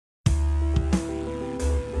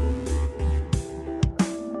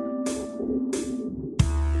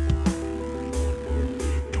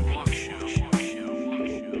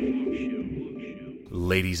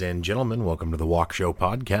Ladies and gentlemen, welcome to the Walk Show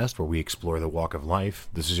podcast, where we explore the walk of life.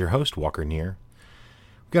 This is your host, Walker Neer.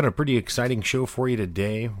 We've got a pretty exciting show for you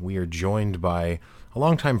today. We are joined by a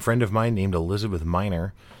longtime friend of mine named Elizabeth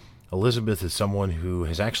Miner. Elizabeth is someone who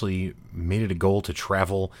has actually made it a goal to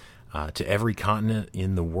travel to every continent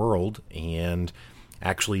in the world, and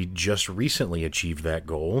actually just recently achieved that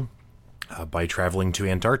goal by traveling to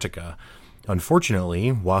Antarctica. Unfortunately,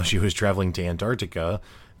 while she was traveling to Antarctica,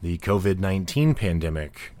 the Covid-19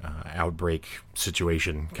 pandemic outbreak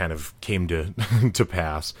situation kind of came to to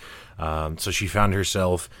pass. So she found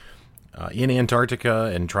herself in Antarctica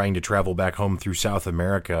and trying to travel back home through South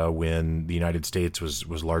America when the United States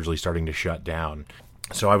was largely starting to shut down.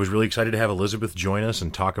 So I was really excited to have Elizabeth join us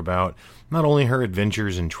and talk about not only her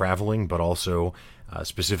adventures in traveling, but also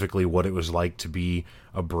specifically what it was like to be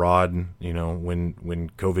abroad, when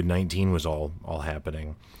COVID-19 was all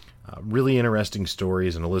happening. Really interesting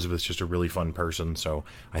stories, and Elizabeth's just a really fun person, so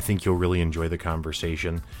I think you'll really enjoy the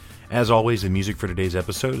conversation. As always, the music for today's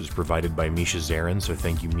episode is provided by Misha Zarin, so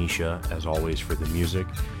thank you, Misha, as always, for the music.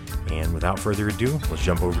 And without further ado, let's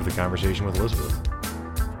jump over to the conversation with Elizabeth.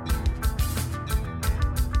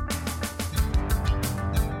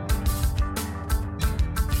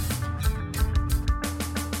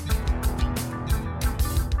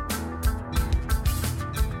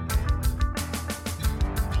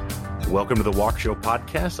 Welcome to the Walk Show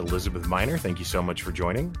podcast, Elizabeth Miner. Thank you so much for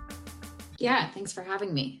joining. Yeah, thanks for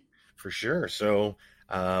having me. For sure. So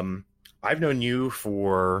I've known you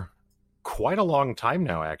for quite a long time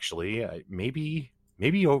now, actually. Maybe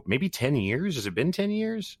 10 years. Has it been 10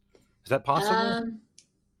 years? Is that possible?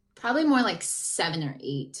 Probably more like 7 or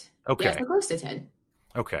 8. Okay. Yeah, so close to 10.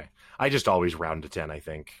 Okay. I just always round to 10, I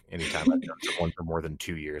think. Anytime I've known someone for more than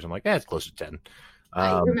 2 years, I'm like, it's close to 10.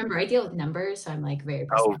 Remember, I deal with numbers, so I'm like very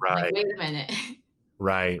precise. Oh, right. Like, wait a minute.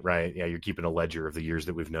 Right. Yeah, you're keeping a ledger of the years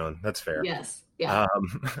that we've known. That's fair. Yes. Yeah.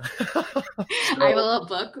 I have a little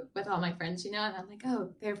book with all my friends, and I'm like,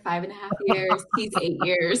 they're 5.5 years. He's 8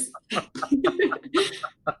 years.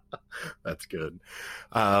 That's good.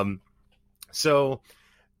 So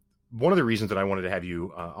one of the reasons that I wanted to have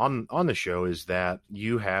you on the show is that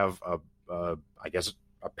you have a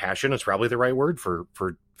passion. It's probably the right word for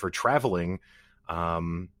traveling.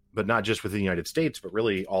 But not just within the United States, but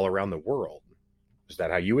really all around the world. Is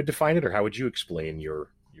that how you would define it, or how would you explain your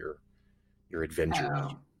adventures?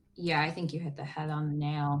 Oh, yeah, I think you hit the head on the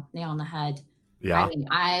nail on the head. Yeah. I mean,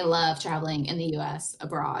 I love traveling in the U.S.,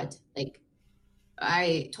 abroad. Like,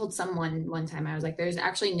 I told someone one time, I was like, there's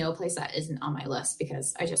actually no place that isn't on my list,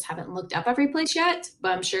 because I just haven't looked up every place yet,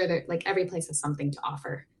 but I'm sure that like every place has something to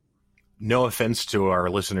offer. No offense to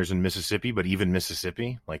our listeners in Mississippi, but even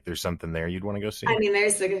Mississippi, like there's something there you'd want to go see. I mean,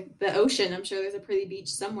 there's the ocean. I'm sure there's a pretty beach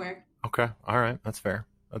somewhere. Okay. All right. That's fair.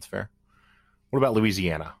 What about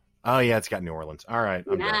Louisiana? Oh yeah, it's got New Orleans. All right.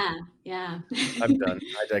 I'm done. I'm done.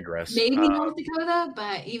 I digress. Maybe North Dakota,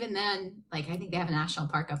 but even then, like, I think they have a national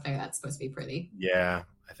park up there that's supposed to be pretty. Yeah,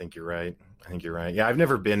 I think you're right. Yeah, I've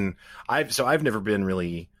never been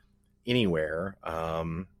really anywhere.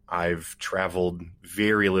 I've traveled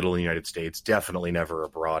very little in the United States, definitely never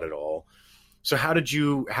abroad at all. So how did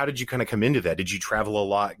you kind of come into that? Did you travel a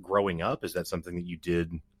lot growing up? Is that something that you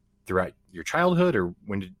did throughout your childhood, or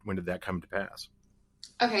when did that come to pass?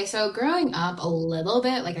 Okay, so growing up a little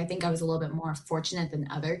bit, like I think I was a little bit more fortunate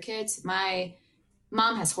than other kids. My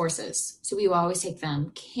mom has horses, so we would always take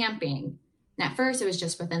them camping. And at first it was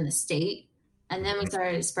just within the state, and then we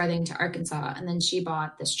started spreading to Arkansas, and then she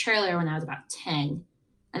bought this trailer when I was about 10.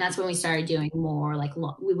 And that's when we started doing more, like,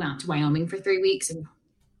 we went out to Wyoming for 3 weeks and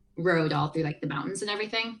rode all through, like, the mountains and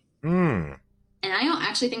everything. And I don't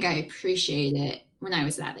actually think I appreciated it when I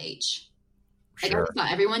was that age. Like, Sure. I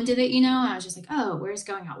thought everyone did it, and I was just like, where's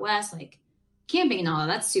going out west? Like, camping and all that,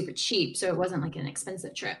 that's super cheap. So it wasn't, like, an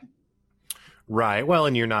expensive trip. Right. Well,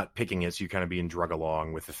 and you're not picking it, so you're kind of being drug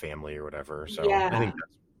along with the family or whatever. So Yeah. I think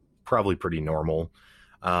that's probably pretty normal.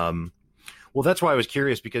 Well, that's why I was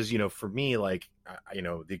curious, because, for me, like,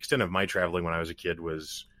 the extent of my traveling when I was a kid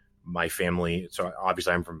was my family. So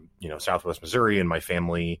obviously I'm from, Southwest Missouri, and my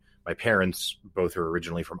parents both are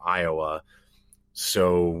originally from Iowa.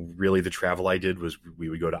 So really the travel I did was we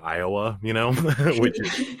would go to Iowa, which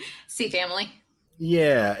is, see family.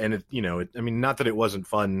 Yeah. And not that it wasn't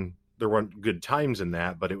fun. There weren't good times in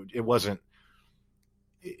that, but it wasn't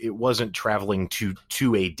traveling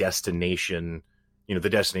to a destination. The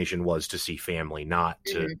destination was to see family, not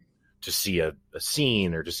to see a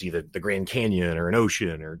scene, or to see the Grand Canyon or an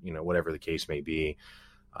ocean, or, whatever the case may be.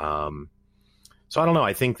 So I don't know.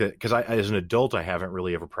 I think that because I, as an adult, I haven't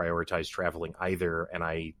really ever prioritized traveling either. And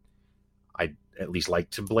I at least like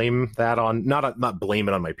to blame that on, not blame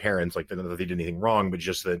it on my parents, like that they did anything wrong, but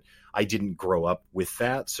just that I didn't grow up with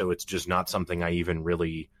that. So it's just not something I even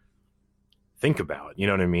really think about. You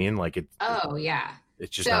know what I mean? Like Oh yeah.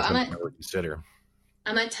 it's just So not I'm something gonna I would consider.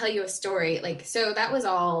 I'm gonna tell you a story. Like, so that was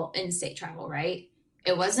all in-state travel, right?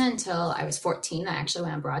 It wasn't until I was 14 that I actually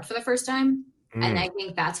went abroad for the first time. And Mm, I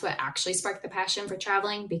think that's what actually sparked the passion for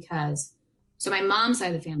traveling because so my mom's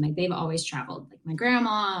side of the family, they've always traveled. Like my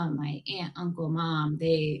grandma, my aunt, uncle, mom,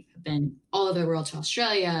 they have been all over the world to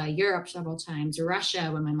Australia, Europe several times,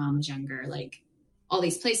 Russia when my mom was younger, like all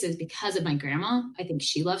these places because of my grandma. I think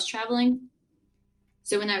she loves traveling.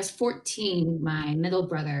 So when I was 14, my middle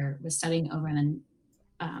brother was studying over in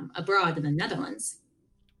abroad in the Netherlands.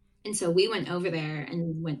 And so we went over there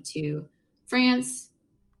and went to France,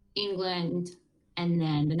 England, and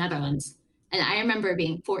then the Netherlands. And I remember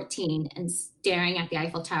being 14 and staring at the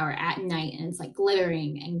Eiffel Tower at night, and it's like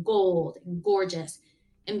glittering and gold and gorgeous,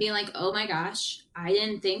 and being like, oh my gosh, I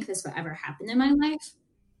didn't think this would ever happen in my life.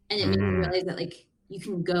 And it made me mm. realize that like you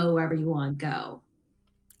can go wherever you want to go.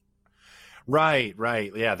 Right,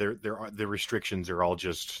 right. Yeah, there are the restrictions are all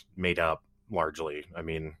just made up largely. I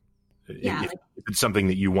mean, Yeah, if like it's something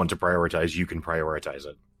that you want to prioritize, you can prioritize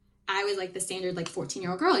it. I was like the standard like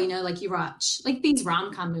 14-year-old girl, you know, like you watch like these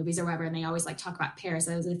rom-com movies or whatever, and they always like talk about Paris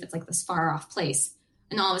as if it's like this far off place.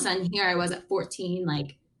 And all of a sudden here I was at 14,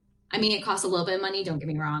 like, I mean, it costs a little bit of money, don't get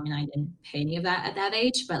me wrong, and I didn't pay any of that at that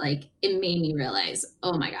age, but like it made me realize,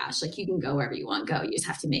 oh my gosh, like you can go wherever you want to go. You just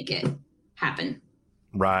have to make it happen.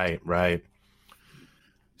 Right, right.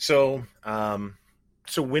 So,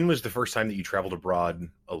 so when was the first time that you traveled abroad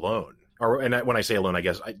alone? Or, and when I say alone, I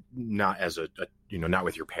guess not as not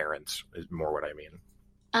with your parents is more what I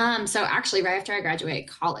mean. So actually right after I graduated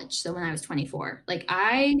college, so when I was 24,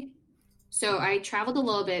 so I traveled a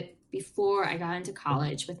little bit before I got into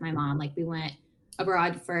college with my mom. Like we went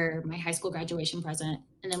abroad for my high school graduation present,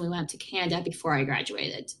 and then we went to Canada before I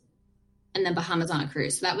graduated, and then Bahamas on a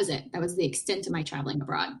cruise. So that was it. That was the extent of my traveling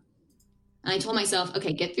abroad. And I told myself,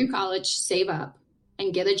 okay, get through college, save up,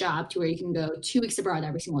 and get a job to where you can go 2 weeks abroad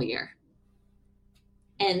every single year.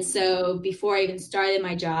 And so before I even started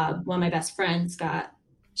my job, one of my best friends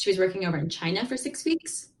she was working over in China for 6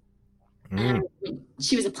 weeks. Mm, And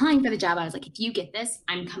she was applying for the job. I was like, if you get this,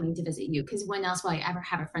 I'm coming to visit you. Because when else will I ever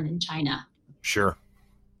have a friend in China? sure.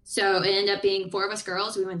 So it ended up being 4 of us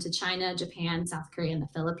girls. We went to China, Japan, South Korea, and the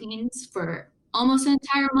Philippines for almost an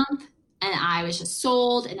entire month. And I was just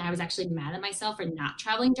sold. And I was actually mad at myself for not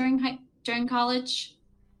traveling during college.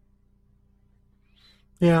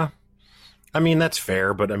 Yeah. I mean, that's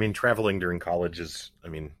fair, but I mean, traveling during college is, I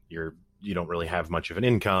mean, you don't really have much of an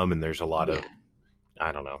income, and there's a lot of, Yeah.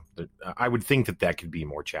 I don't know. I would think that could be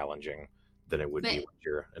more challenging than it would be But when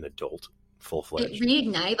you're an adult, full it fledged.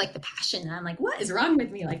 reignited like the passion. And I'm like, what is wrong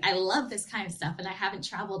with me? Like, I love this kind of stuff. And I haven't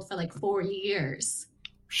traveled for like 4 years.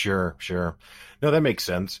 Sure, sure. No, that makes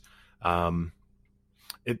sense. Um,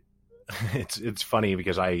 it it's funny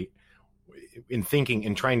because in thinking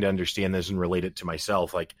and trying to understand this and relate it to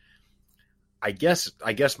myself, like I guess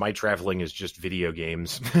my traveling is just video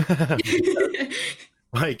games.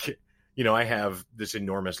 Like, I have this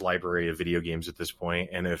enormous library of video games at this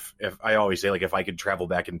point, and if I always say, like, if I could travel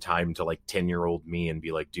back in time to like 10-year-old me and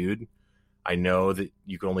be like, dude, I know that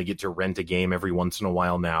you can only get to rent a game every once in a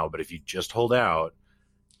while now, but if you just hold out,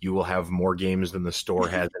 you will have more games than the store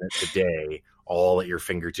has in it today, all at your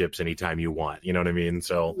fingertips anytime you want. You know what I mean?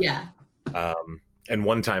 So, Yeah. and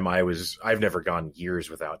one time I've never gone years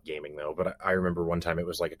without gaming though, but I remember one time it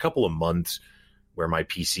was like a couple of months where my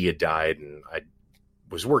PC had died, and I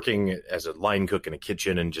was working as a line cook in a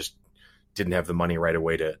kitchen and just didn't have the money right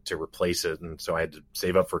away to replace it. And so I had to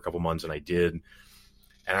save up for a couple months, and I did.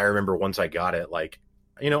 And I remember once I got it, like,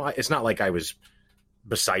 it's not like I was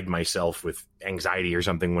beside myself with anxiety or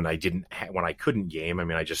something when when I couldn't game. I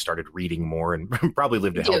mean, I just started reading more and probably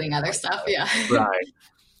lived a healthy Doing other stuff. Yeah. right.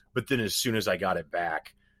 But then as soon as I got it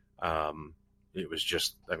back, it was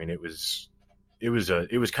just, I mean, it was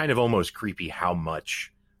kind of almost creepy how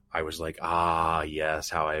much I was like, yes,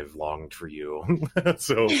 how I've longed for you.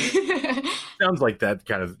 So sounds like that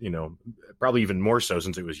kind of, probably even more so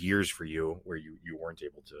since it was years for you where you weren't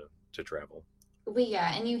able to travel. Well,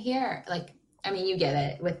 yeah. And you hear, like, I mean, you get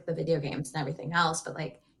it with the video games and everything else, but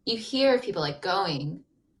like, you hear people like going,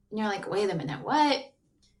 and you're like, wait a minute, what?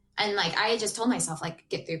 And like, I just told myself, like,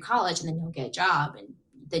 get through college and then you'll get a job and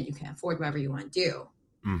then you can afford whatever you want to do.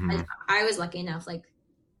 Mm-hmm. And I was lucky enough, like,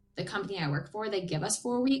 the company I work for, they give us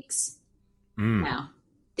 4 weeks. Mm. Now,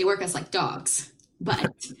 they work us like dogs,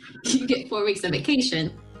 but you get 4 weeks of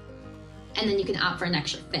vacation. And then you can opt for an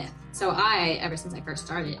extra fifth. So ever since I first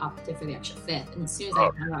started, opted for the extra fifth. And as soon as I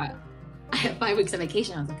found out I had 5 weeks of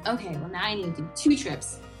vacation, I was like, okay, well now I need to do 2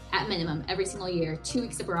 trips at minimum every single year, 2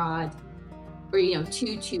 weeks abroad, or, 2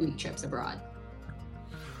 2-week trips abroad.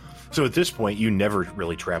 So at this point, you never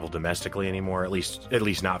really travel domestically anymore, at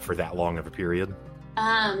least not for that long of a period?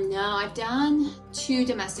 No, I've done 2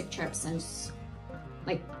 domestic trips since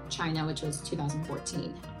like China, which was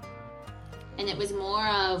 2014. And it was more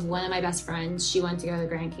of one of my best friends. She wanted to go to the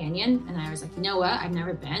Grand Canyon. And I was like, you know what? I've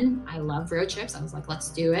never been. I love road trips. I was like, let's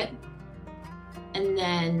do it. And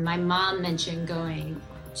then my mom mentioned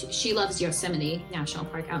she loves Yosemite National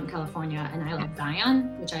Park out in California. And I love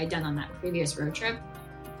Zion, which I had done on that previous road trip.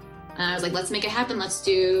 And I was like, let's make it happen. Let's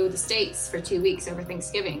do the States for 2 weeks over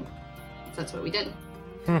Thanksgiving. So that's what we did.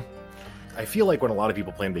 I feel like when a lot of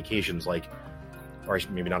people plan vacations, or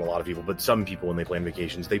maybe not a lot of people, but some people when they plan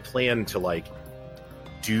vacations, they plan to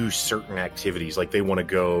do certain activities. Like they want to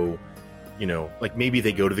go, maybe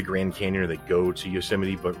they go to the Grand Canyon or they go to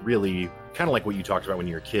Yosemite, but really kind of like what you talked about when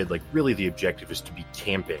you were a kid, really the objective is to be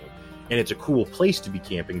camping. And it's a cool place to be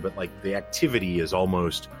camping, but the activity is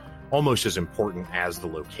almost as important as the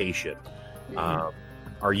location. Mm-hmm.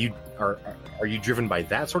 Are you driven by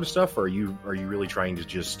that sort of stuff, or are you really trying to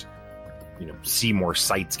just see more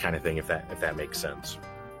sights kind of thing, if that makes sense?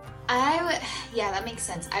 That makes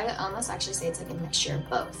sense. I would almost actually say it's like a mixture of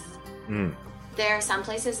both. There are some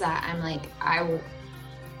places that I'm like, how do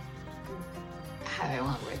I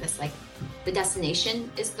want to word this? The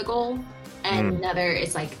destination is the goal, and another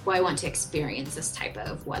is I want to experience this type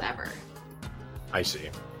of whatever. I see.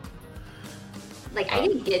 I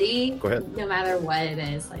get giddy go ahead. No matter what it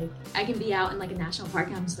is. I can be out in a national park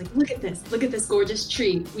and I'm just look at this gorgeous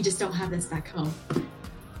tree. We just don't have this back home.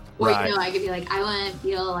 Or, right. I could be I want to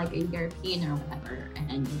feel like a European or whatever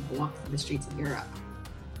and walk through the streets of Europe.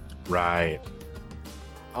 Right.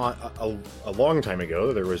 A long time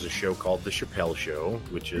ago, there was a show called The Chappelle Show,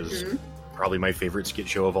 which is probably my favorite skit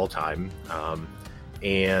show of all time.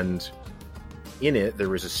 And in it, there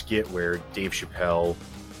was a skit where Dave Chappelle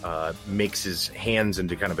makes his hands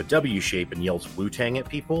into kind of a W shape and yells Wu-Tang at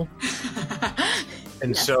people.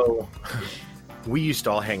 And so we used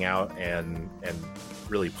to all hang out and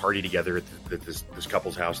really party together at this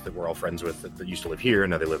couple's house that we're all friends with that used to live here,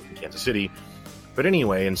 and now they live in Kansas City. But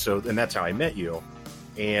anyway, and that's how I met you.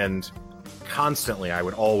 And constantly I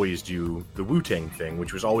would always do the Wu-Tang thing,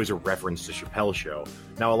 which was always a reference to Chappelle Show.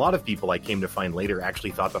 Now, a lot of people I came to find later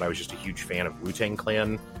actually thought that I was just a huge fan of Wu-Tang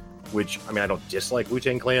Clan, which, I don't dislike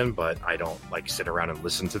Wu-Tang Clan, but I don't sit around and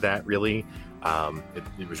listen to that really.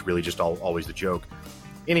 It was really just always the joke.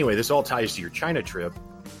 Anyway, this all ties to your China trip,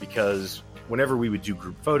 because whenever we would do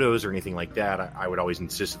group photos or anything like that, I would always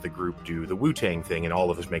insist that the group do the Wu-Tang thing and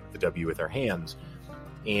all of us make the W with our hands.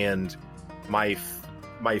 And my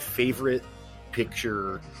favorite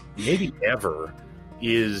picture maybe ever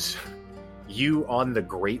is you on the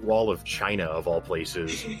Great Wall of China, of all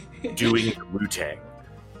places, doing the Wu-Tang.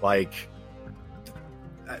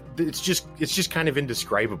 It's just kind of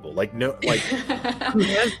indescribable. Who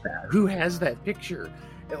has that picture?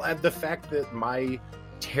 The fact that my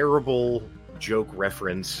terrible joke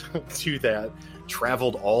reference to that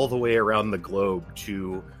traveled all the way around the globe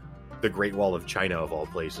to the Great Wall of China, of all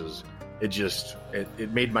places,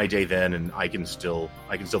 it made my day then, and I can still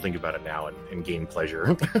think about it now and gain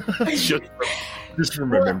pleasure just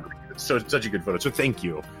from remembering it. So it's such a good photo. So thank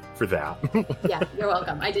you for that. Yeah, you're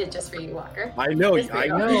welcome. I did it just for you, Walker. I know.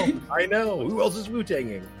 Who else is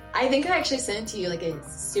Wu-Tanging? I think I actually sent it to you as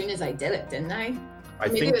soon as I did it, didn't I?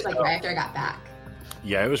 Maybe it was right after I got back.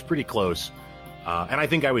 Yeah, it was pretty close. And I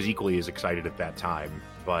think I was equally as excited at that time,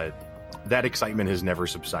 but that excitement has never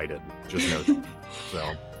subsided. Just note.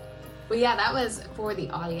 So. Well, yeah, that was for the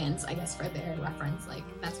audience, I guess, for their reference.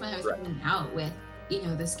 That's when I was hanging out with,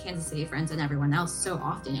 those Kansas City friends and everyone else so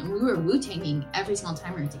often. And we were Wu-Tanging every single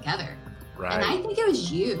time we were together. Right. And I think it was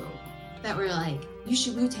you that were you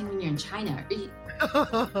should Wu-Tang when you're in China. I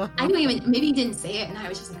don't even, maybe you didn't say it. And I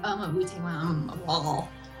was just I'm a Wu-Tang when I'm a wall.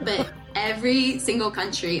 But every single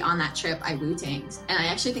country on that trip, I Wu-Tanged. And I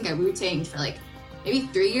actually think I Wu-Tanged for maybe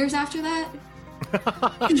 3 years after that.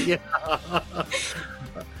 Yeah.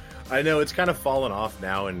 I know it's kind of fallen off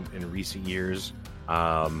now in recent years.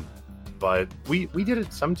 But we did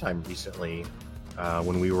it sometime recently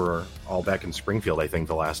when we were all back in Springfield. I think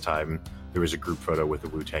the last time there was a group photo with the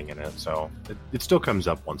Wu-Tang in it. So it still comes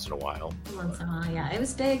up once in a while. Once in a while, yeah. It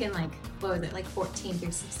was big in what was it, 14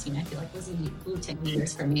 through 16, I feel was the Wu-Tang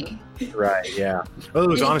years for me. Right, yeah. Well, it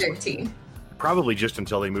was honestly 13. Probably just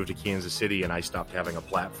until they moved to Kansas City and I stopped having a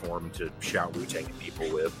platform to shout Wu-Tang at people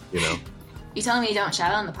with, You telling me you don't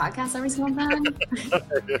shout out on the podcast every single time?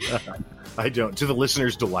 I don't. To the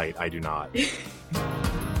listener's delight, I do not.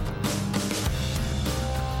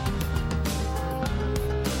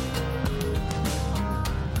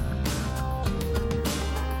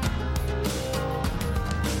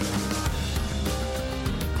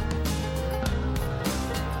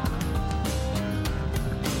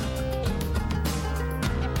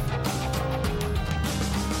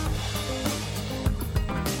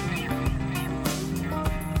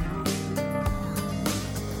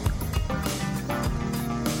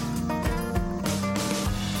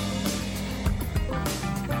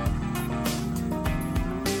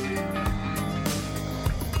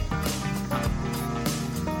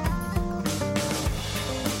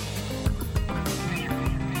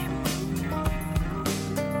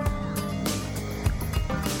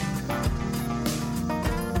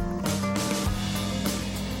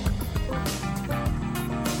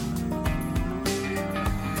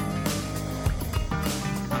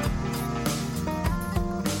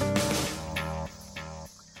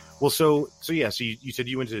 Well, so yeah, so you said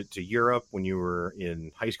you went to Europe when you were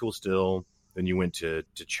in high school still, then you went to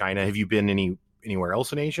China. Have you been anywhere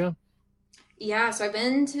else in Asia? Yeah, so I've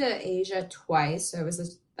been to Asia twice. So it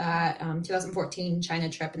was that 2014 China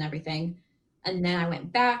trip and everything. And then I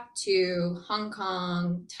went back to Hong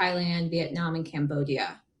Kong, Thailand, Vietnam, and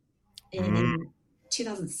Cambodia Mm, in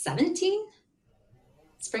 2017,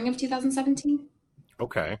 spring of 2017.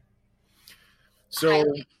 okay. So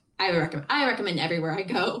Highly, I recommend everywhere I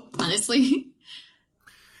go, honestly.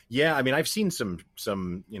 yeah, I mean, I've seen some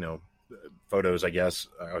photos. I guess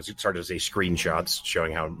I was started to say screenshots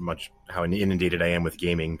showing how inundated I am with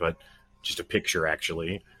gaming, but just a picture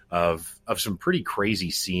actually of some pretty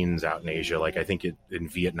crazy scenes out in Asia. Like I think in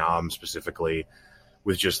Vietnam specifically,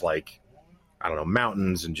 with just like I don't know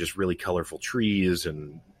mountains and just really colorful trees,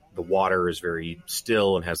 and the water is very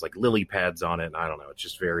still and has like lily pads on it. And I don't know, it's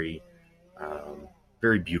just um,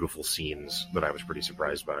 very beautiful scenes that I was pretty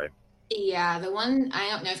surprised by. Yeah, the one, I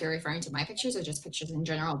don't know if you're referring to my pictures or just pictures in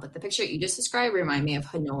general, but the picture you just described remind me of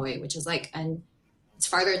Hanoi, which is like, and it's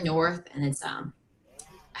farther north and it's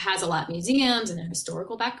has a lot of museums and a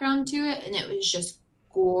historical background to it, and it was just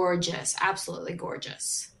gorgeous, absolutely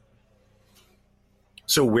gorgeous.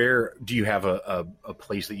 So, where do you have a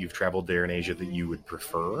place that you've traveled there in Asia that you would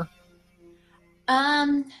prefer?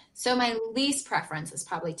 So my least preference is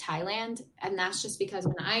probably Thailand, and that's just because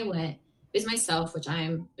when I went, it was myself, which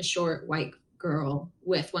I'm a short white girl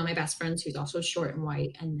with one of my best friends who's also short and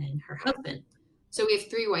white, and then her husband. So we have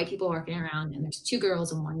three white people working around, and there's two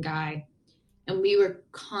girls and one guy, and we were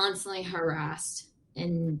constantly harassed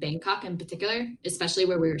in Bangkok in particular, especially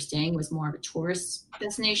where we were staying was more of a tourist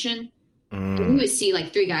destination. And we Mm, would see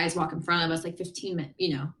like three guys walk in front of us, like 15 minutes,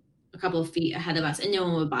 a couple of feet ahead of us, and no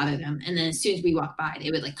one would bother them. And then as soon as we walked by,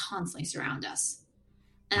 they would like constantly surround us.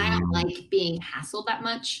 And I don't mm, like being hassled that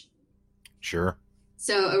much. sure.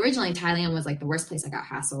 So originally Thailand was like the worst place I got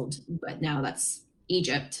hassled, but now that's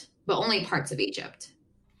Egypt, but only parts of Egypt.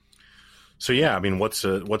 So yeah, I mean, what's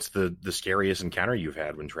the scariest encounter you've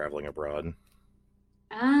had when traveling abroad?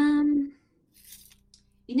 Um,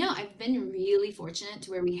 I've been really fortunate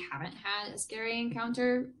to where we haven't had a scary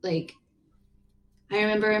encounter. Like I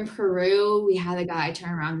remember in Peru, we had a guy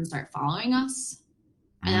turn around and start following us.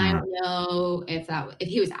 And I Mm, don't know if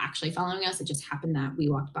he was actually following us. It just happened that we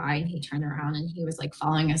walked by and he turned around and he was like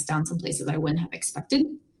following us down some places I wouldn't have expected.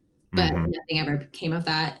 But hmm. nothing ever came of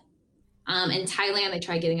that. In Thailand, they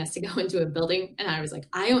tried getting us to go into a building, and I was like,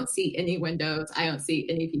 I don't see any windows. I don't see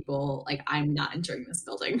any people. Like, I'm not entering this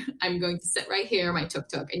building. I'm going to sit right here, my tuk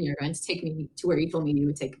tuk, and you're going to take me to where you told me you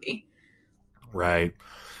would take me. Right.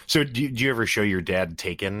 So do you ever show your dad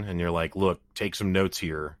Taken and you're like, look, take some notes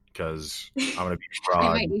here because I'm gonna be I abroad.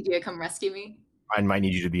 might need you to come rescue me. I might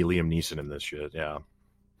need you to be Liam Neeson in this shit. Yeah.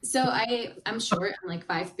 So I'm short. I'm like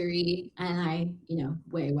 5'3", and I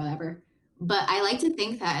weigh whatever. But I like to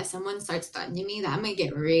think that if someone starts threatening me, that I'm gonna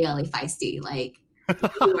get really feisty. Like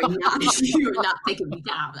you are not you are not taking me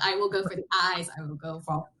down. I will go for the eyes. I will go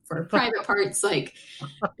for private parts. Like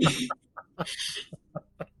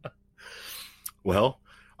Well,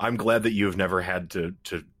 I'm glad that you have never had to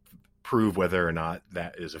prove whether or not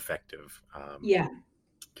that is effective. yeah,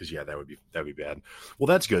 Because yeah, that would be bad. Well,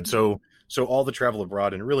 that's good. So all the travel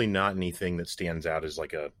abroad and really not anything that stands out as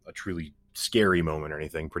like a truly scary moment or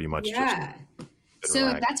anything. Pretty much just yeah. been So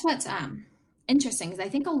relaxed. that's what's interesting because I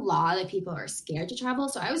think a lot of people are scared to travel.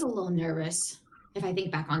 So I was a little nervous if I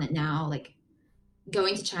think back on it now, like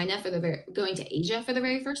going to Asia for the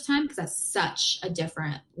very first time because that's such a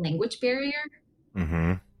different language barrier.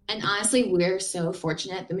 Mm-hmm. And honestly, we're so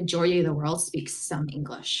fortunate. The majority of the world speaks some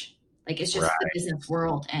English. Like, it's just the Right. business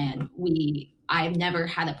world. And I've never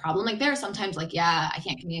had a problem. Like, there are sometimes like, yeah, I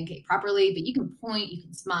can't communicate properly, but you can point, you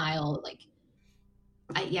can smile. Like,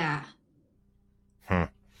 yeah. Hmm.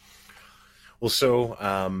 Well, so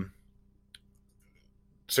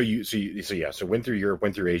went through Europe,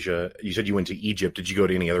 went through Asia. You said you went to Egypt. Did you go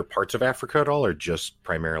to any other parts of Africa at all, or just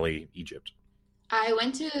primarily Egypt? I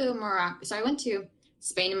went to Morocco. So I went to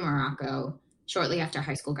Spain and Morocco shortly after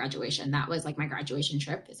high school graduation. That was like my graduation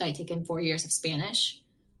trip. So I had taken 4 years of Spanish.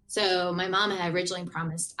 So my mom had originally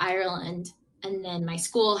promised Ireland, and then my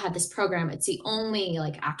school had this program. It's the only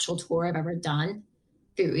like actual tour I've ever done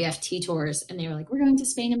through EFT tours, and they were like, "We're going to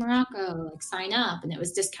Spain and Morocco. Like, sign up," and it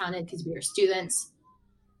was discounted because we were students.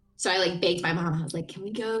 So I like begged my mom. I was like, "Can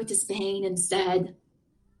we go to Spain instead?"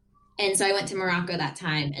 And so I went to Morocco that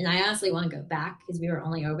time. And I honestly want to go back because we were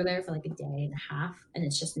only over there for like a day and a half. And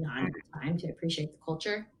it's just not enough time to appreciate the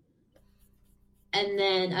culture. And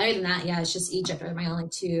then other than that, yeah, it's just Egypt are my only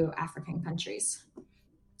two African countries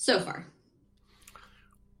so far.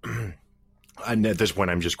 And at this point,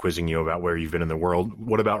 I'm just quizzing you about where you've been in the world.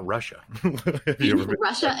 What about Russia? Have you ever been?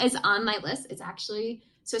 Russia is on my list. It's actually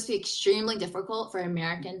supposed to be extremely difficult for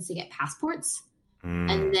Americans to get passports.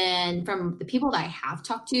 And then from the people that I have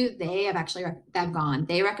talked to, they have actually they've gone.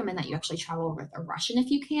 They recommend that you actually travel with a Russian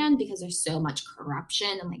if you can, because there's so much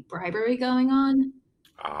corruption and like bribery going on.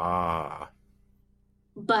 Ah.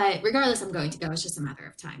 But regardless, I'm going to go. It's just a matter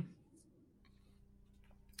of time.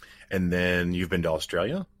 And then you've been to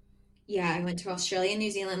Australia? Yeah, I went to Australia and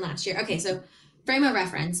New Zealand last year. Okay, so frame of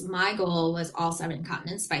reference, my goal was all 7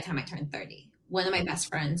 continents by the time I turned 30. One of my best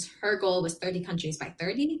friends, her goal was 30 countries by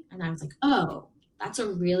 30. And I was like, oh, that's a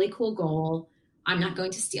really cool goal. I'm not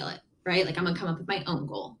going to steal it, right? Like, I'm going to come up with my own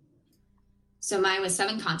goal. So mine was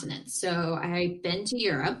 7 continents. So I've been to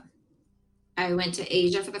Europe. I went to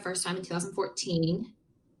Asia for the first time in 2014,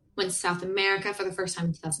 went to South America for the first time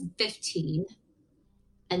in 2015,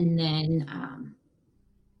 and then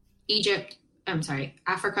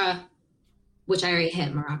Africa, which I already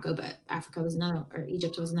hit Morocco, but Africa was another, or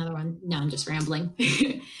Egypt was another one. No, I'm just rambling.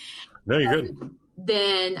 No, you're good.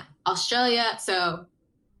 Then Australia. So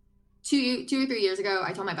 2 or 3 years ago,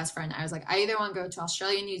 I told my best friend, I was like, I either want to go to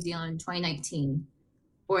Australia, New Zealand 2019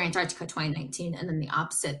 or Antarctica 2019, and then the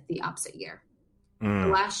opposite year. So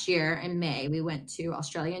last year in May, we went to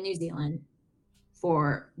Australia and New Zealand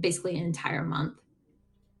for basically an entire month.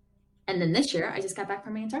 And then this year, I just got back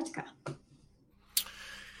from Antarctica.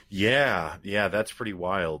 Yeah, that's pretty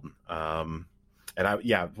wild. So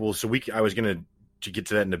I was gonna to get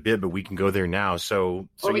to that in a bit, but we can go there now. So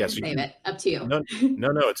Or we yeah, can save it. Up to you. No,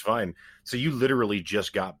 it's fine. So you literally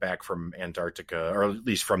just got back from Antarctica, or at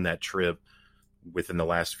least from that trip, within the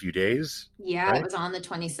last few days. Yeah, right? It was on the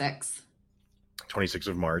 26th. 26th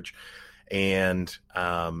of March, and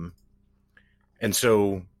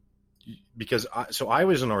so I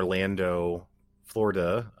was in Orlando,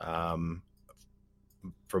 Florida,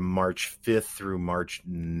 from March 5th through March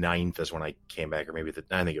 9th is when I came back, or maybe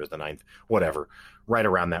I think it was the 9th, whatever, right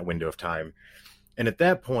around that window of time. And at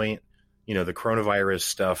that point, the coronavirus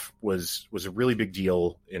stuff was a really big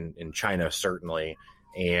deal in China, certainly,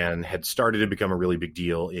 and had started to become a really big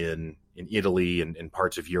deal in Italy and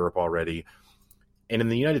parts of Europe already. And in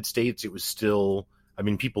the United States, it was still,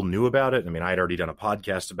 people knew about it. I'd already done a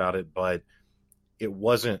podcast about it, but it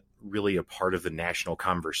wasn't really a part of the national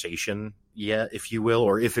conversation yet, if you will,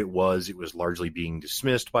 or if it was largely being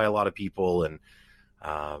dismissed by a lot of people. And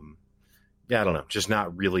I don't know, just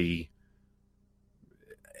not really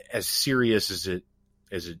as serious as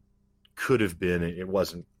it could have been. It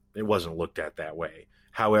wasn't looked at that way.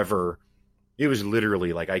 However, it was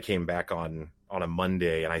literally like I came back on a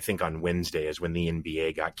Monday, and I think on Wednesday is when the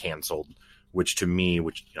NBA got canceled, which to me,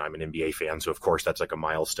 I'm an NBA fan, so of course that's like a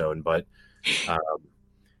milestone, but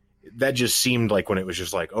that just seemed like when it was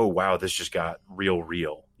just like, oh wow, this just got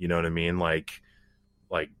real. You know what I mean? Like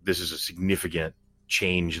this is a significant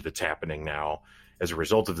change that's happening now as a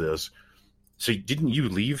result of this. So didn't you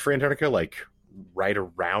leave for Antarctica like right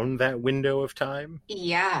around that window of time?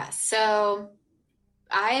 Yeah. So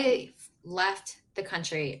I left the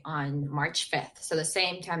country on March 5th. So the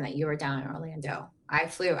same time that you were down in Orlando. I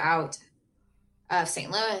flew out of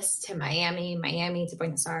St. Louis to Miami to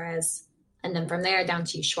Buenos Aires, and then from there down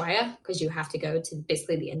to Ushuaia, because you have to go to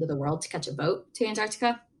basically the end of the world to catch a boat to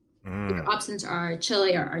Antarctica. Your options are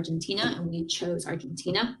Chile or Argentina, and we chose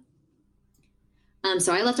Argentina.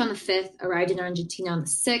 So I left on the 5th, arrived in Argentina on the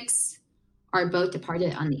 6th. Our boat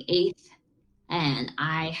departed on the 8th, and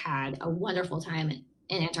I had a wonderful time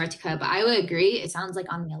in Antarctica. But I would agree, it sounds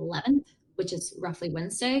like on the 11th, which is roughly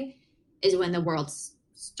Wednesday, is when the world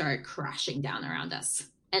started crashing down around us.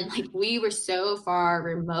 And like we were so far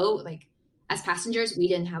remote, like as passengers, we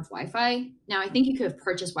didn't have Wi-Fi. Now I think you could have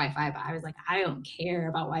purchased Wi-Fi, but I was like, I don't care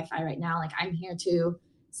about Wi-Fi right now. Like I'm here to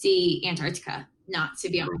see Antarctica, not to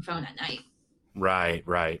be on my phone at night. Right,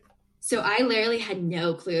 right. So I literally had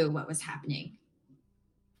no clue what was happening.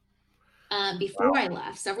 Before I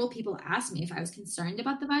left, several people asked me if I was concerned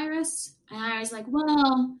about the virus. And I was like,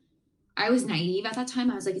 well, I was naive at that time.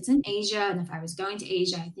 I was like, it's in Asia. And if I was going to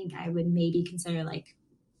Asia, I think I would maybe consider like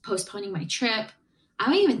postponing my trip. I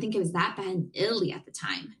don't even think it was that bad in Italy at the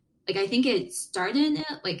time. Like, I think it started,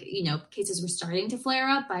 like, you know, cases were starting to flare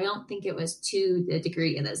up, but I don't think it was to the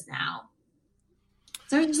degree it is now.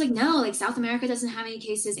 So I was just like, no, like South America doesn't have any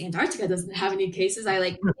cases. Antarctica doesn't have any cases. I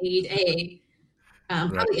like made a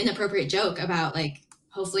probably inappropriate joke about like,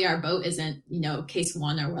 hopefully our boat isn't, you know, case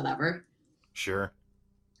one or whatever. Sure.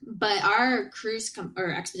 But our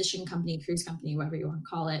or expedition company, cruise company, whatever you want to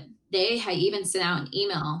call it, they had even sent out an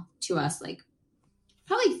email to us like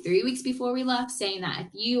probably 3 weeks before we left saying that if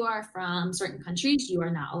you are from certain countries, you are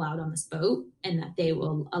not allowed on this boat and that they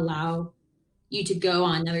will allow you to go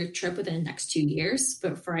on another trip within the next 2 years.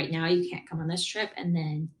 But for right now, you can't come on this trip. And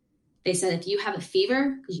then they said, if you have a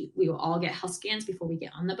fever, because we will all get health scans before we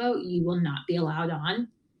get on the boat, you will not be allowed on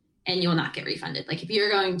and you will not get refunded. Like if you're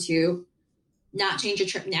going to not change your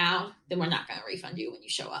trip now, then we're not going to refund you when you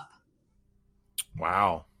show up.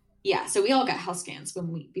 Wow. Yeah. So we all got health scans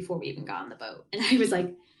before we even got on the boat. And I was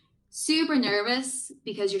like super nervous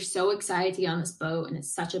because you're so excited to get on this boat and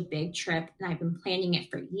it's such a big trip. And I've been planning it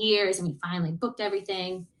for years and we finally booked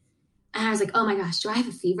everything. And I was like, oh my gosh, do I have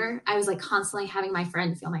a fever? I was like constantly having my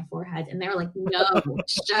friend feel my forehead. And they were like, no,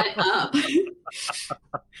 shut up.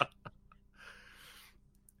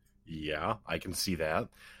 Yeah, I can see that.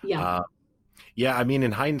 Yeah. Yeah, I mean,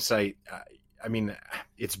 in hindsight, I mean,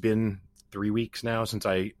 it's been 3 weeks now since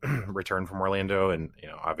I returned from Orlando. And, you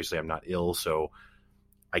know, obviously I'm not ill, so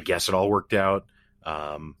I guess it all worked out.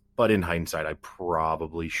 But in hindsight, I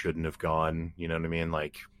probably shouldn't have gone, you know what I mean?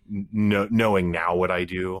 Like, knowing now what I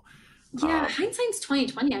do. Yeah, hindsight's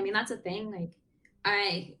 2020. I mean, that's a thing.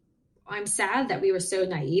 Like, I'm sad that we were so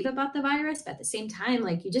naive about the virus, but at the same time,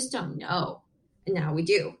 like, you just don't know. And now we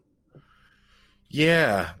do.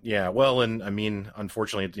 Yeah. Well, and I mean,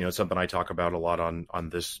 unfortunately, you know, something I talk about a lot on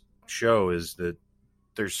this show is that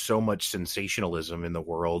there's so much sensationalism in the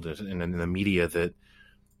world and in the media that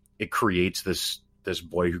it creates this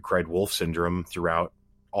boy who cried wolf syndrome throughout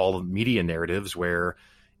all the media narratives where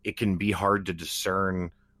it can be hard to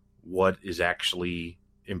discern what is actually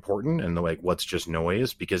important and like what's just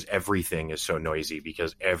noise, because everything is so noisy,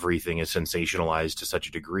 because everything is sensationalized to such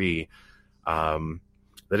a degree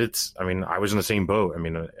that it's, I mean, I was in the same boat. I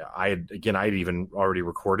mean, I had even already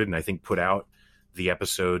recorded and I think put out the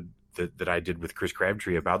episode that I did with Chris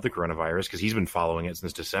Crabtree about the coronavirus, because he's been following it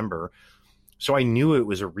since December. So I knew it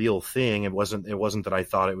was a real thing. It wasn't that I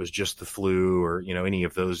thought it was just the flu or, you know, any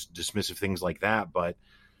of those dismissive things like that. But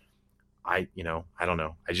I don't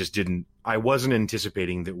know. I wasn't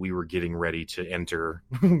anticipating that we were getting ready to enter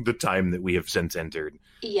the time that we have since entered.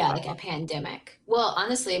 Yeah, like a pandemic. Well,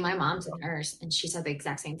 honestly, my mom's a nurse and she said the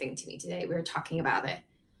exact same thing to me today. We were talking about it.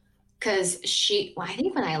 Because I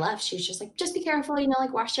think when I left, she was just like, just be careful, you know,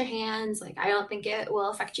 like wash your hands. Like, I don't think it will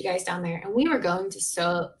affect you guys down there. And we were going to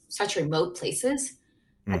such remote places.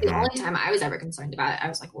 Mm-hmm. The only time I was ever concerned about it, I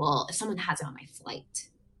was like, well, if someone has it on my flight.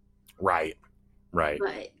 Right.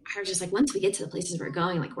 But I was just like, once we get to the places we're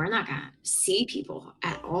going, like, we're not going to see people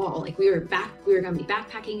at all. Like, we were going to be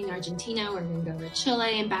backpacking in Argentina. We were going to go to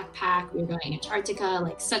Chile and backpack. We were going to Antarctica,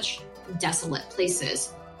 like such desolate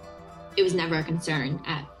places. It was never a concern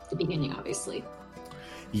at the beginning, obviously.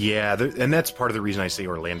 Yeah, and that's part of the reason I say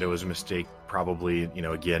Orlando is a mistake. Probably, you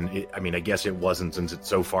know, again, I mean, I guess it wasn't, since it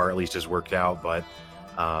so far at least has worked out. But,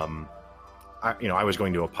 I was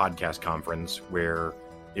going to a podcast conference where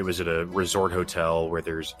it was at a resort hotel where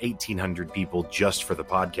there's 1,800 people just for the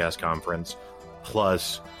podcast conference,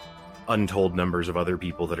 plus untold numbers of other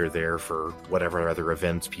people that are there for whatever other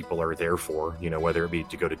events people are there for, you know, whether it be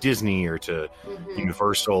to go to Disney or to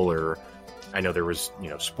Universal, or I know there was, you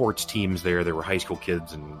know, sports teams there. There were high school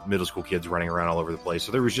kids and middle school kids running around all over the place.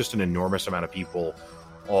 So there was just an enormous amount of people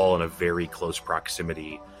all in a very close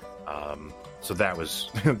proximity. So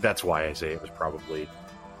that's why I say it was probably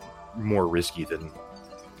more risky than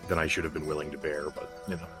I should have been willing to bear, but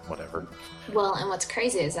you know, whatever. Well, and what's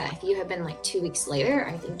crazy is that if you had been like 2 weeks later,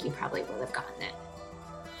 I think you probably would have gotten it.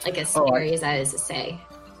 Like, as scary as that is to say.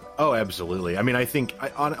 Oh, absolutely. I mean, I think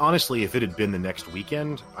honestly, if it had been the next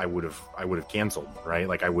weekend, I would have canceled, right?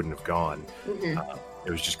 Like, I wouldn't have gone. Mm-hmm.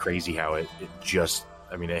 It was just crazy how it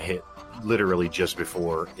hit literally just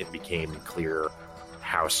before it became clear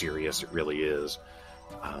how serious it really is.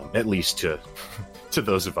 At least to to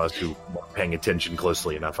those of us who weren't paying attention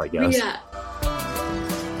closely enough, I guess. Yeah.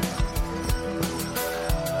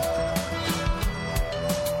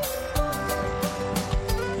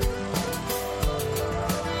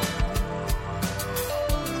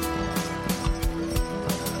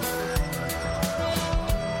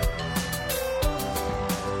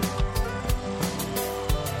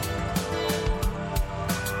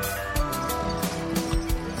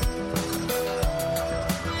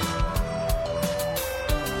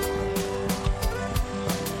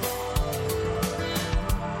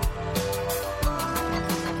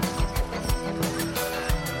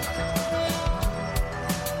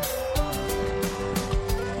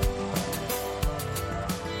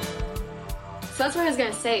 So that's what I was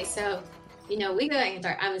going to say. So, we go to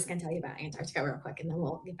Antarctica. I'm just going to tell you about Antarctica real quick, and then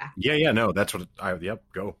we'll get back. Yeah, no, that's what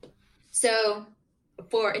go. So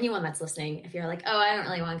for anyone that's listening, if you're like, oh, I don't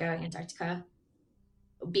really want to go to Antarctica,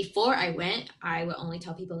 before I went, I would only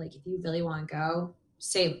tell people, like, if you really want to go,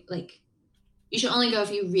 say, like, you should only go if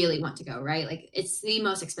you really want to go, right? Like, it's the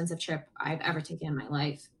most expensive trip I've ever taken in my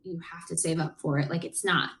life. You have to save up for it. Like, it's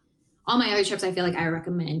not. All my other trips, I feel like I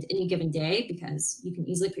recommend any given day because you can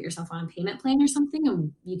easily put yourself on a payment plan or something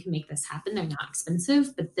and you can make this happen. They're not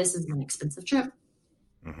expensive, but this is an expensive trip.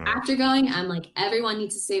 Mm-hmm. After going, I'm like, everyone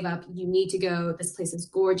needs to save up. You need to go. This place is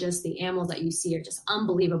gorgeous. The animals that you see are just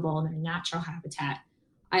unbelievable in their natural habitat.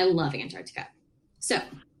 I love Antarctica. So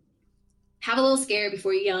have a little scare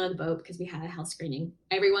before you get on the boat because we had a health screening.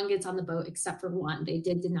 Everyone gets on the boat except for one. They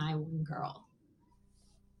did deny one girl.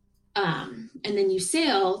 And then you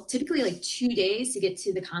sail typically like 2 days to get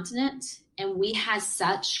to the continent. And we had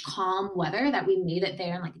such calm weather that we made it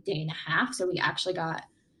there in like a day and a half. So we actually got,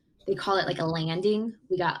 they call it like a landing.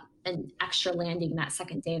 We got an extra landing that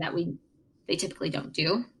second day that they typically don't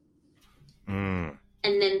do. And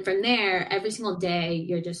then from there, every single day,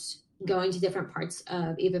 you're just going to different parts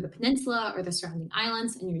of either the peninsula or the surrounding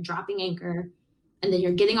islands, and you're dropping anchor, and then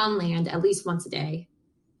you're getting on land at least once a day.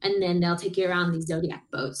 And then they'll take you around these Zodiac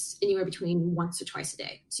boats anywhere between once or twice a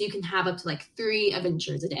day. So you can have up to like 3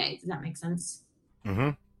 adventures a day. Does that make sense? Mm-hmm.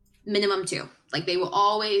 Minimum 2. Like they will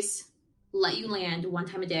always let you land 1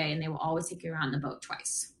 time a day, and they will always take you around the boat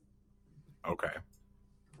twice. Okay.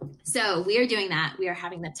 So we are doing that. We are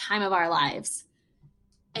having the time of our lives.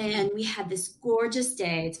 And we had this gorgeous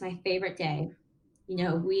day. It's my favorite day.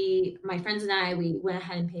 My friends and I, we went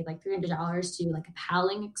ahead and paid like $300 to do like a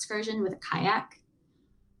paddling excursion with a kayak.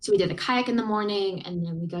 So we did a kayak in the morning, and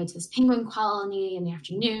then we go to this penguin colony in the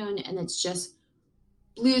afternoon, and it's just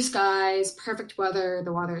blue skies, perfect weather.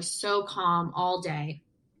 The water is so calm all day.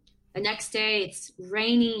 The next day, it's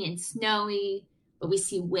rainy and snowy, but we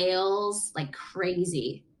see whales like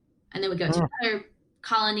crazy. And then we go to another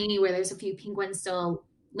colony where there's a few penguins still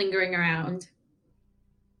lingering around.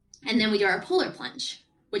 And then we do our polar plunge,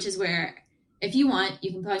 which is where, if you want,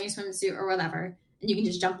 you can put on your swimsuit or whatever, and you can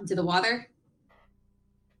just jump into the water.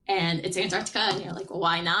 And it's Antarctica, and you're like, well,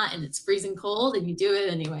 why not? And it's freezing cold, and you do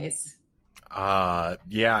it anyways.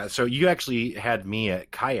 Yeah. So you actually had me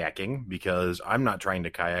at kayaking because I'm not trying to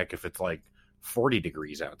kayak if it's like 40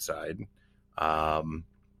 degrees outside.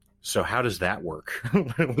 So how does that work?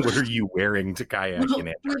 What are you wearing to kayak in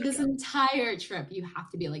Antarctica? For this entire trip, you have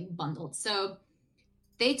to be like bundled. So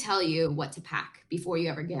they tell you what to pack before you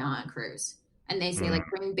ever get on a cruise. And they say like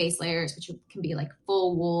bring base layers, which can be like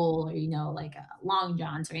full wool or, like long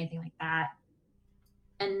johns or anything like that.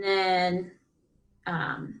 And then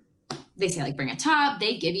they say like bring a top.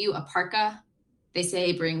 They give you a parka. They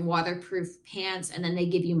say bring waterproof pants, and then they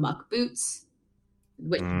give you muck boots,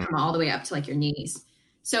 which come all the way up to like your knees.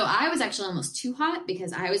 So I was actually almost too hot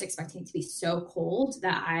because I was expecting it to be so cold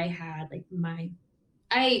that I had like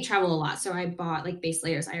I travel a lot. So I bought like base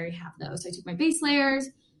layers. I already have those. So I took my base layers,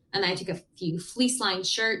 and I took a few fleece lined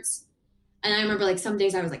shirts. And I remember like some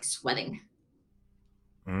days I was like sweating.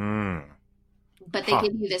 But they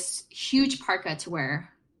give you this huge parka to wear.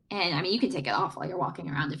 And I mean, you can take it off while you're walking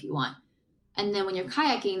around if you want. And then when you're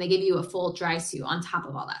kayaking, they give you a full dry suit on top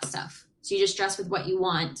of all that stuff. So you just dress with what you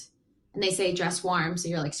want. And they say dress warm. So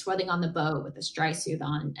you're like sweating on the boat with this dry suit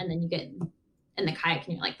on. And then you get in the kayak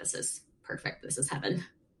and you're like, this is perfect. This is heaven.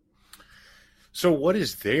 So what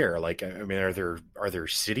is there? Like, I mean, are there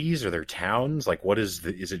cities? Are there towns? Like, what is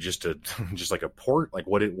is it just like a port? Like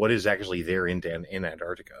what is actually there in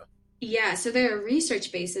Antarctica? Yeah. So there are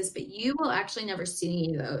research bases, but you will actually never see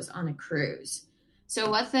any of those on a cruise. So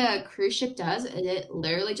what the cruise ship does is it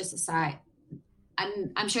literally just decide,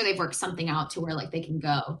 I'm sure they've worked something out to where like they can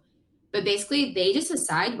go, but basically they just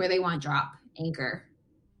decide where they want to drop anchor.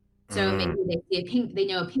 So maybe they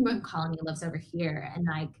know a penguin colony lives over here, and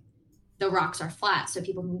like the rocks are flat, so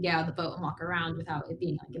people can get out of the boat and walk around without it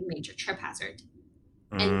being like a major trip hazard.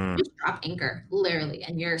 And you just drop anchor, literally,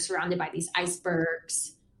 and you're surrounded by these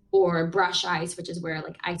icebergs or brush ice, which is where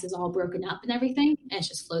like ice is all broken up and everything, and it's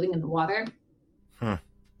just floating in the water. Huh.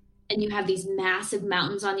 And you have these massive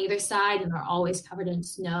mountains on either side, and they're always covered in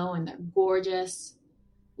snow, and they're gorgeous.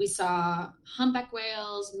 We saw humpback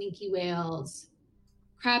whales, minke whales,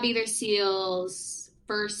 crab eater seals,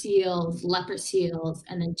 fur seals, leopard seals,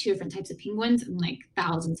 and then 2 different types of penguins and like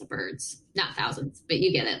thousands of birds. Not thousands, but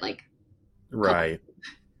you get it. Like, right.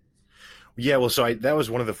 Yeah, well, so that was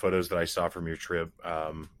one of the photos that I saw from your trip.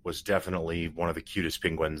 Was definitely one of the cutest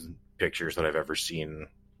penguin pictures that I've ever seen,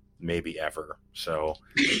 maybe ever. So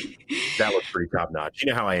that was pretty top notch.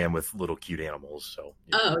 You know how I am with little cute animals. So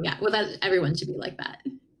Oh yeah, well, everyone should be like that.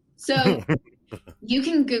 So you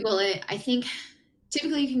can Google it. I think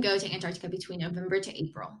typically you can go to Antarctica between November to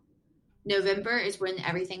April. November is when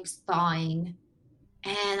everything's thawing.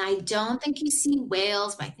 And I don't think you see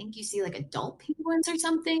whales, but I think you see like adult penguins or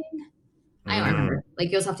something. I don't remember. Like,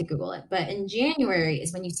 you'll just have to Google it. But in January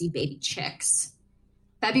is when you see baby chicks.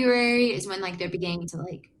 February is when like they're beginning to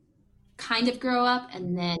like kind of grow up.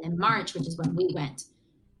 And then in March, which is when we went,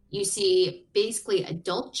 you see basically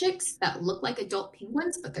adult chicks that look like adult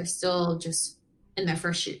penguins, but they're still just in their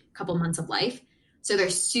first couple months of life. So they're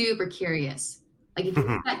super curious. Like, if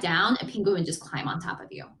you sat down, a penguin would just climb on top of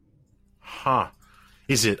you. Huh.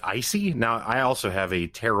 Is it icy? Now, I also have a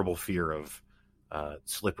terrible fear of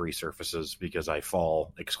slippery surfaces because I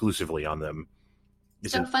fall exclusively on them.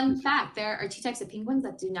 Fun fact, there are 2 types of penguins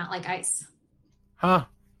that do not like ice. Huh.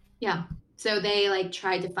 Yeah. So they like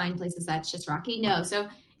tried to find places that's just rocky. No. So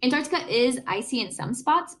Antarctica is icy in some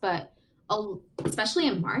spots, but especially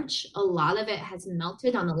in March, a lot of it has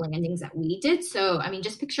melted on the landings that we did. So, I mean,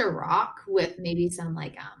 just picture rock with maybe some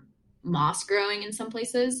like moss growing in some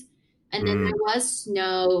places. And then there was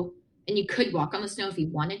snow, and you could walk on the snow if you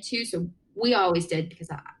wanted to. So we always did because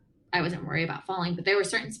I wasn't worried about falling. But there were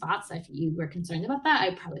certain spots that if you were concerned about that,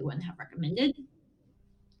 I probably wouldn't have recommended.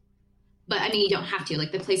 But I mean, you don't have to.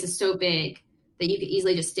 Like, the place is so big that you could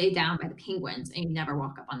easily just stay down by the penguins and you never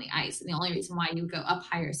walk up on the ice. And the only reason why you would go up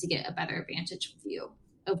higher is to get a better vantage view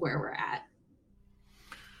of where we're at.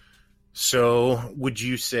 So would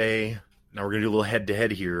you say, now we're going to do a little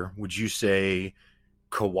head-to-head here, would you say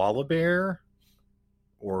koala bear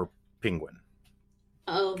or penguin?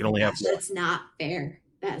 Oh, can only have that's not fair.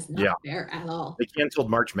 That is not fair at all. They canceled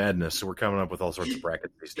March Madness, so we're coming up with all sorts of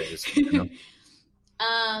brackets these days. You know?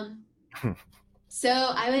 So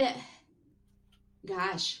I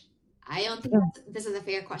don't think this is a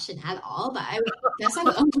fair question at all, but I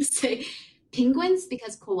would almost say penguins,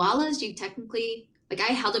 because koalas, you technically, like,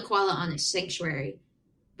 I held a koala on a sanctuary,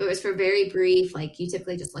 but it was for very brief, like, you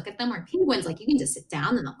typically just look at them, or penguins, like, you can just sit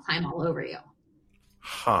down and they'll climb all over you.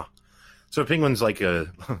 Huh. So penguins like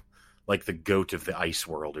like the goat of the ice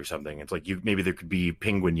world or something. It's like maybe there could be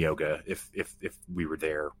penguin yoga if we were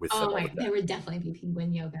there with them. Oh my, there would definitely be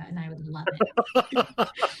penguin yoga, and I would love it.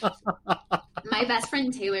 My best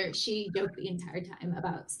friend Taylor, she joked the entire time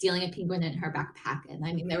about stealing a penguin in her backpack, and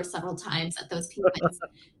I mean, there were several times that those penguins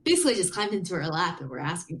basically just climbed into her lap and were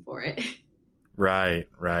asking for it. Right.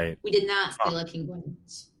 We did not steal a penguin,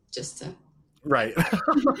 just to. Right.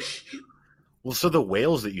 Well, so the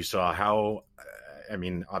whales that you saw, how? I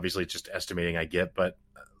mean, obviously it's just estimating, I get, but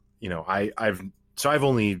you know, I've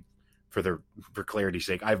only, for clarity's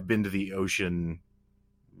sake, I've been to the ocean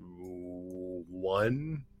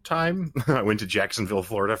one time. I went to Jacksonville,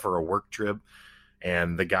 Florida for a work trip,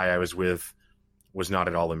 and the guy I was with was not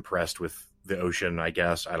at all impressed with the ocean, I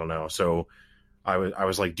guess. I don't know. So I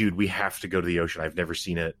was like, dude, we have to go to the ocean. I've never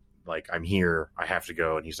seen it. Like, I'm here. I have to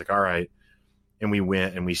go. And he's like, all right. And we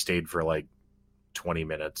went and we stayed for like 20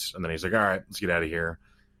 minutes. And then he's like, all right, let's get out of here.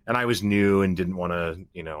 And I was new and didn't want to,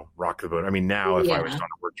 you know, rock the boat. I mean, now if I was on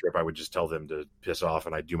a work trip, I would just tell them to piss off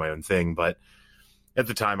and I'd do my own thing. But at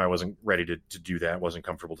the time I wasn't ready to do that. Wasn't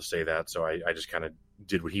comfortable to say that. So I just kind of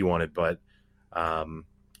did what he wanted. But,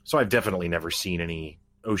 so I've definitely never seen any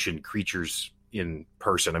ocean creatures in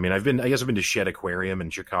person. I mean, I guess I've been to Shedd Aquarium in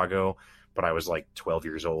Chicago, but I was like 12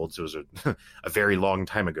 years old. So it was a very long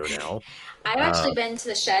time ago now. I've actually been to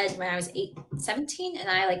the Shedd when I was 17, and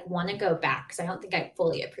I like want to go back because I don't think I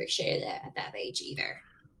fully appreciated it at that age either.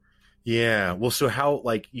 Yeah. Well, so how,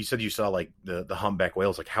 like you said, you saw like the humpback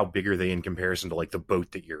whales, like how big are they in comparison to like the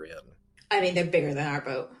boat that you're in? I mean, they're bigger than our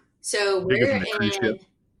boat. So we're in,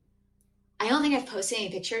 I don't think I've posted any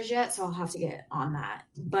pictures yet, so I'll have to get on that.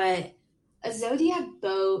 But a Zodiac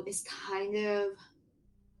boat is kind of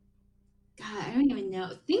God, I don't even know.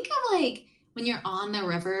 Think of like when you're on the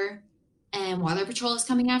river and water patrol is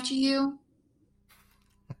coming after you.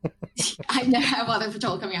 I've never had water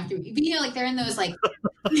patrol coming after me. But like they're in those like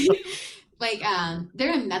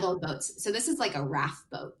they're in metal boats. So this is like a raft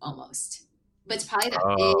boat almost. But it's probably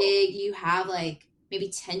that big. You have like maybe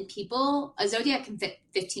 10 people. A Zodiac can fit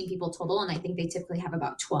 15 people total, and I think they typically have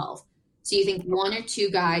about 12. So you think 1 or 2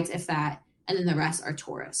 guides, if that, and then the rest are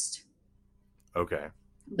tourists. Okay.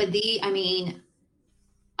 But a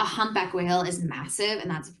humpback whale is massive, and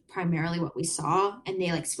that's primarily what we saw. And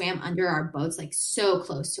they like swam under our boats, like so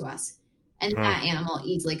close to us. And that animal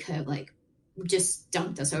easily could have like just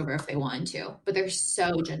dumped us over if they wanted to. But they're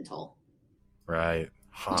so gentle. Right.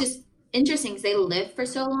 Huh. Which is interesting because they live for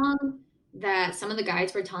so long that some of the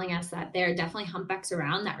guides were telling us that there are definitely humpbacks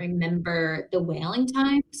around that remember the whaling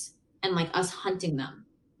times and like us hunting them.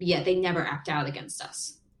 Yet they never act out against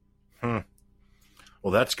us.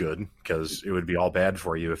 Well, that's good, because it would be all bad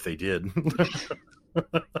for you if they did.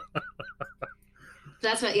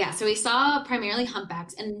 That's what, yeah. So we saw primarily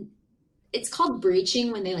humpbacks, and it's called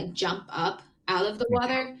breaching when they like jump up out of the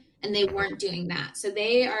water, and they weren't doing that. So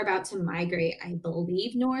they are about to migrate, I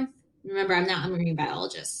believe, north. Remember, I'm not a marine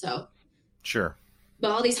biologist, so. Sure. But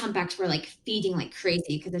all these humpbacks were like feeding like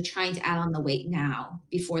crazy because they're trying to add on the weight now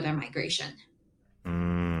before their migration.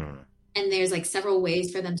 And there's like several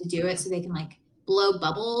ways for them to do it. So they can like blow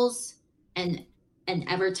bubbles and an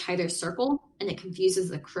ever tighter circle, and it confuses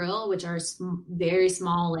the krill, which are very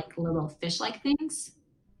small, like little fish-like things,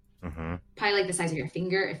 probably like the size of your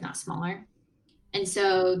finger, if not smaller. And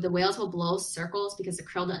so the whales will blow circles because the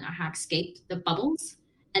krill don't know how to escape the bubbles,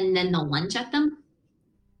 and then they'll lunge at them.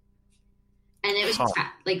 And it was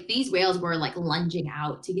like these whales were like lunging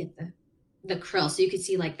out to get the krill, so you could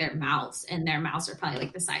see like their mouths, and their mouths are probably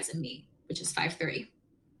like the size of me, which is 5'3".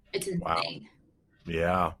 It's insane. Wow.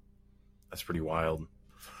 Yeah, that's pretty wild.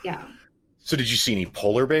 Yeah. So did you see any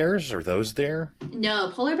polar bears? Are those there?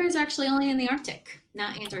 No, polar bears are actually only in the Arctic,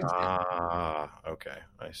 not Antarctica. Okay.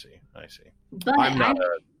 I see. But I'm not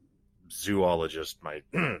a zoologist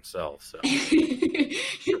myself, so.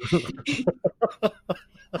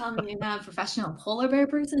 Tell me you're not a professional polar bear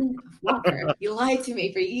person? Walker, you lied to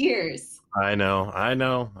me for years. I know.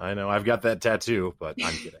 I've got that tattoo, but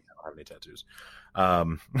I'm kidding. I don't have any tattoos.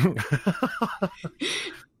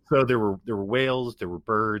 So there were whales, there were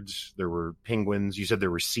birds, there were penguins. You said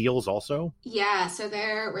there were seals also? Yeah, so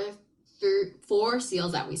there were 4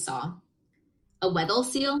 seals that we saw. A Weddell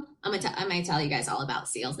seal. I'm gonna tell you guys all about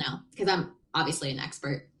seals now because I'm obviously an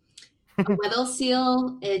expert. A Weddell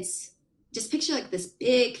seal, it's just picture like this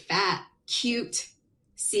big, fat, cute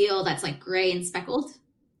seal that's like gray and speckled.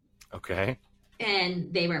 Okay.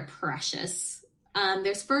 And they were precious.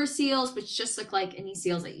 There's fur seals, which just look like any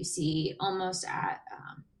seals that you see almost at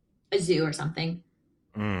a zoo or something.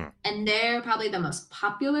 And they're probably the most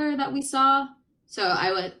popular that we saw. So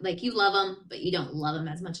I would like, you love them, but you don't love them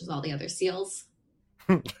as much as all the other seals.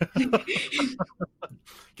 Get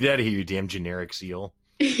out of here, you damn generic seal.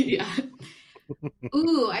 Yeah.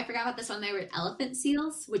 Ooh, I forgot about this one. They were elephant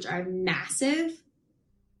seals, which are massive.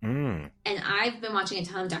 And I've been watching a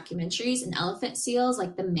ton of documentaries, and elephant seals,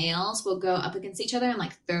 like the males will go up against each other and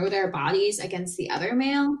like throw their bodies against the other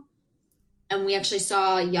male. And we actually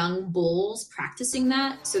saw young bulls practicing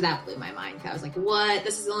that. So that blew my mind. I was like, what?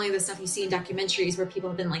 This is only the stuff you see in documentaries where people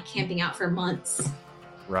have been like camping out for months.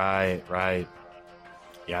 Right.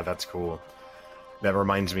 Yeah, that's cool. That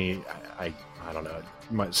reminds me, I don't know.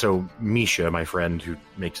 So Misha, my friend who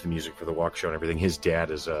makes the music for the Walk Show and everything, his dad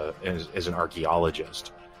is an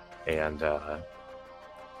archaeologist. And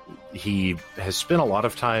he has spent a lot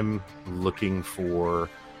of time looking for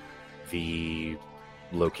the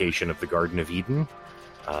location of the Garden of Eden.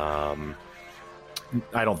 I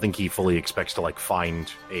don't think he fully expects to like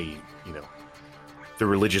find the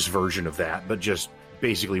religious version of that, but just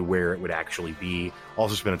basically where it would actually be.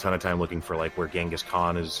 Also spent a ton of time looking for like where Genghis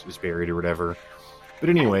Khan is buried or whatever. But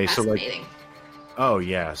anyway, so like, oh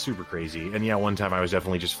yeah, super crazy. And yeah, one time I was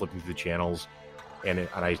definitely just flipping through the channels, and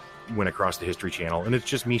I went across the History Channel, and it's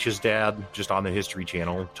just Misha's dad just on the History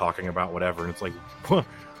Channel talking about whatever, and it's like,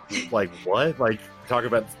 like what? Like talk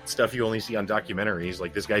about stuff you only see on documentaries.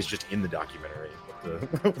 Like this guy's just in the documentary.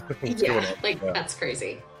 Yeah, like that's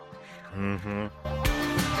crazy.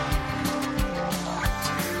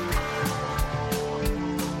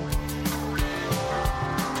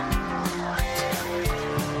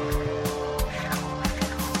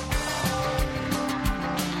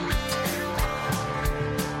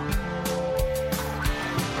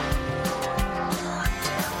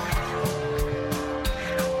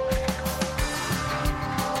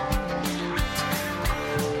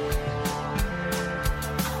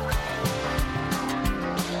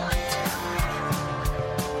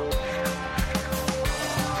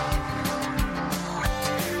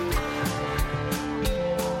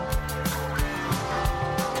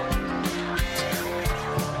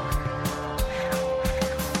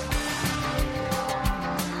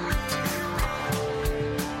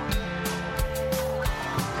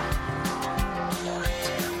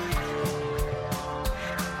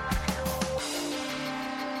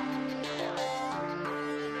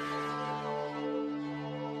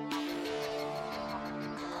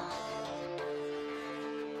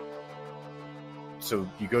 so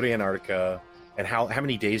you go to Antarctica, and how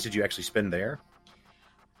many days did you actually spend there?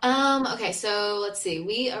 Okay, so let's see.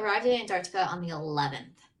 We arrived in Antarctica on the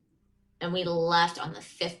 11th and we left on the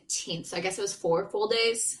 15th. So I guess it was 4 full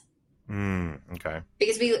days. Okay.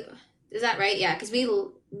 Because is that right? Yeah, because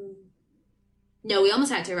no, we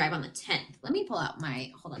almost had to arrive on the 10th. Let me pull out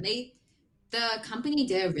hold on. The company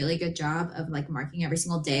did a really good job of like marking every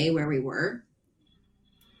single day where we were.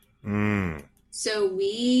 So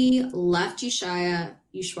we left Ushuaia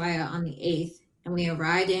on the 8th and we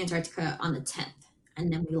arrived in Antarctica on the 10th.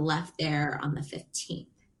 And then we left there on the 15th.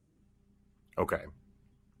 Okay.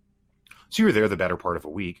 So you were there the better part of a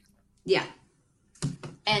week. Yeah.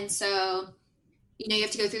 And so, you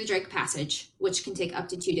have to go through the Drake Passage, which can take up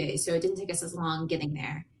to 2 days. So it didn't take us as long getting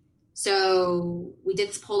there. So we did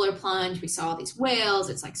this polar plunge. We saw these whales.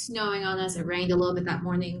 It's like snowing on us. It rained a little bit that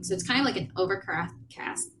morning. So it's kind of like an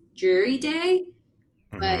overcast, dreary day.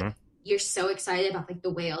 But you're so excited about like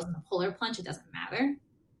the whales and the polar plunge. It doesn't matter.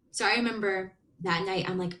 So I remember that night,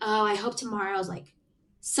 I'm like, oh, I hope tomorrow's like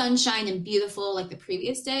sunshine and beautiful like the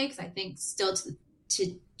previous day. Because I think still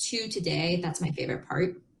to today, that's my favorite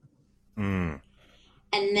part. And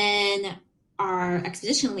then our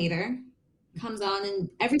expedition leader comes on, and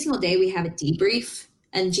every single day we have a debrief.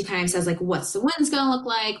 And she kind of says, like, what's the winds going to look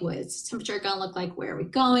like? What's the temperature going to look like? Where are we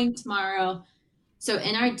going tomorrow? So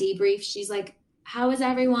in our debrief, she's like, how was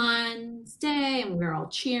everyone's day? And we're all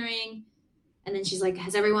cheering. And then she's like,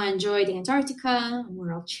 has everyone enjoyed Antarctica? And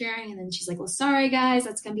we're all cheering. And then she's like, well, sorry, guys,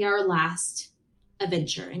 that's going to be our last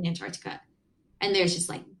adventure in Antarctica. And there's just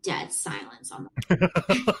like dead silence on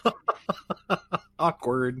the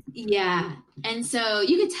Awkward. Yeah. And so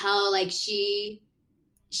you could tell like she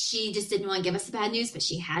just didn't want to give us the bad news, but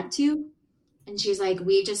she had to. And she's like,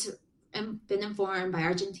 we've just been informed by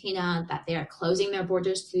Argentina that they are closing their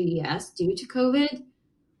borders to the US due to COVID.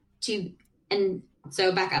 And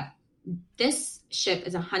so back up. This ship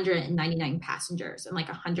is 199 passengers and like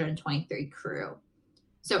 123 crew.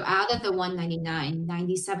 So out of the 199,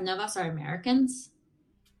 97 of us are Americans.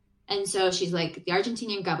 And so she's like, the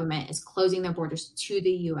Argentinian government is closing their borders to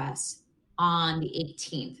the US on the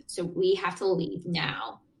 18th. So we have to leave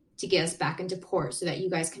now to get us back into port so that you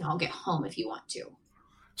guys can all get home if you want to.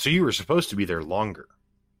 So you were supposed to be there longer.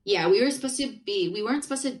 Yeah, we weren't supposed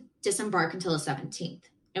to disembark until the 17th.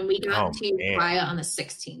 And we got to Ushuaia on the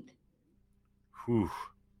 16th. Whew.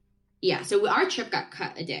 Yeah, so our trip got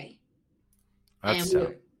cut a day. That's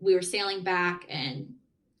and we were sailing back and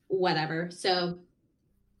whatever. So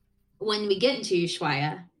when we get into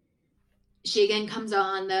Ushuaia, she again comes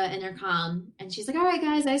on the intercom and she's like, all right,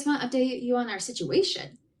 guys, I just want to update you on our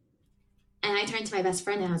situation. And I turned to my best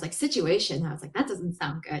friend and I was like, situation? And I was like, that doesn't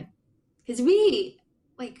sound good. Because we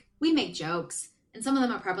make jokes and some of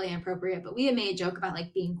them are probably inappropriate, but we had made a joke about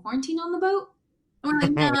like being quarantined on the boat. And we're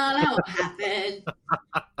like, no, that won't happen.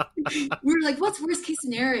 We were like, what's worst case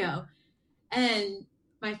scenario? And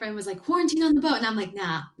my friend was like, quarantine on the boat. And I'm like,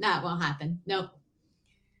 nah, it won't happen. Nope.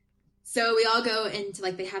 So we all go into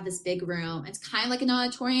like, they have this big room. It's kind of like an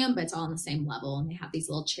auditorium, but it's all on the same level. And they have these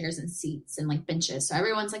little chairs and seats and like benches. So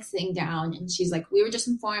everyone's like sitting down. And she's like, we were just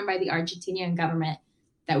informed by the Argentinian government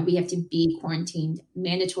that we have to be quarantined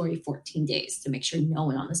mandatory 14 days to make sure no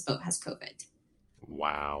one on this boat has COVID.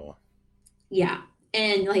 Wow. Yeah.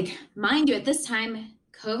 And like, mind you, at this time,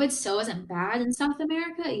 COVID still wasn't bad in South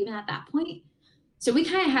America, even at that point. So we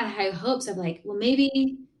kind of had high hopes of like, well,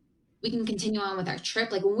 maybe we can continue on with our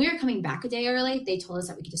trip. Like when we were coming back a day early, they told us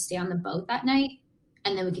that we could just stay on the boat that night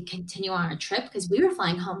and then we could continue on our trip because we were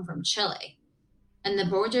flying home from Chile and the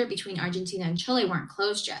border between Argentina and Chile weren't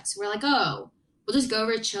closed yet. So we're like, oh, we'll just go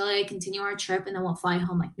over to Chile, continue our trip, and then we'll fly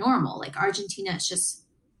home like normal. Like Argentina is just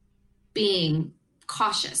being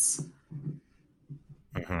cautious.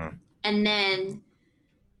 Mm-hmm. And then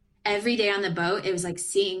every day on the boat, it was like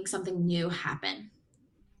seeing something new happen.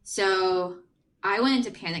 So I went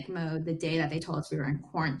into panic mode the day that they told us we were in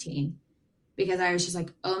quarantine because I was just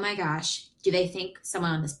like, oh my gosh, do they think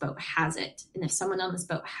someone on this boat has it? And if someone on this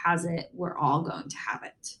boat has it, we're all going to have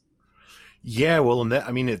it. Yeah, well,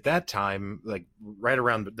 at that time, like right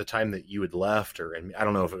around the time that you had left, and I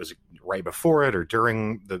don't know if it was right before it or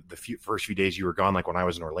during the first few days you were gone, like when I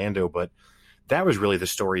was in Orlando, but that was really the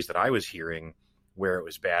stories that I was hearing where it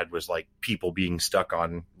was bad was like people being stuck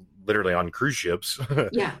literally on cruise ships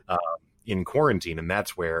yeah. In quarantine. And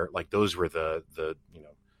that's where like those were the I don't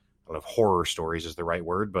know if horror stories is the right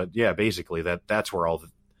word, but yeah, basically that's where all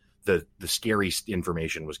the scary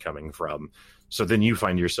information was coming from. So then you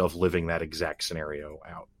find yourself living that exact scenario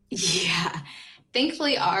out. Yeah.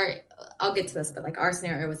 Thankfully I'll get to this, but like our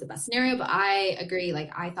scenario was the best scenario, but I agree.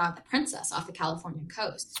 Like I thought the Princess off the Californian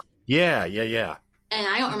coast. Yeah. And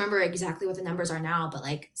I don't remember exactly what the numbers are now, but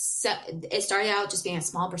like so it started out just being a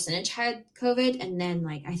small percentage had COVID, and then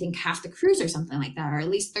like I think half the crews or something like that, or at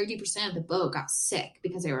least 30% of the boat got sick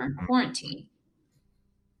because they were in quarantine.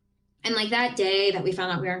 And like that day that we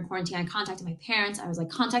found out we were in quarantine, I contacted my parents. I was like,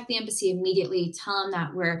 contact the embassy immediately, tell them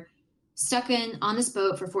that we're stuck in on this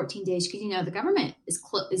boat for 14 days because the government is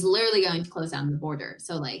literally going to close down the border.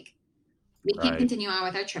 So like we can't Right. continue on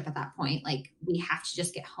with our trip at that point. Like we have to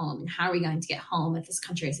just get home. And how are we going to get home if this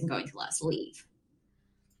country isn't going to let us leave?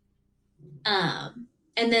 And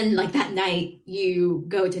then like that night you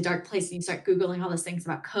go to a dark place and you start Googling all those things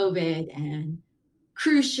about COVID and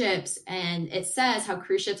cruise ships. And it says how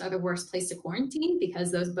cruise ships are the worst place to quarantine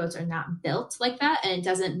because those boats are not built like that. And it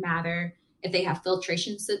doesn't matter if they have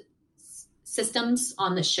filtration systems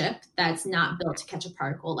on the ship that's not built to catch a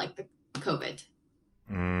particle like the COVID.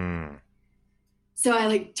 So I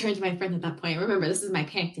like turned to my friend at that point. Remember, this is my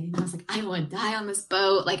panic day. And I was like, I don't want to die on this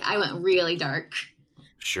boat. Like I went really dark.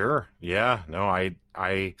 Sure. Yeah. No,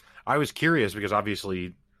 I was curious because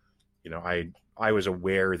obviously, I was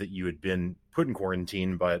aware that you had been put in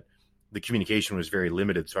quarantine, but the communication was very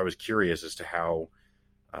limited. So I was curious as to how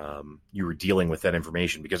you were dealing with that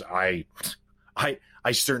information because I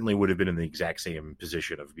certainly would have been in the exact same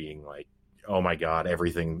position of being like, oh my God,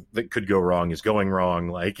 everything that could go wrong is going wrong.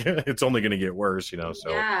 Like it's only going to get worse, So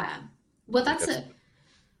Yeah. Well, that's it.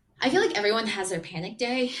 I feel like everyone has their panic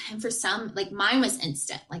day. And for some, like mine was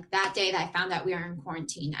instant. Like that day that I found out we were in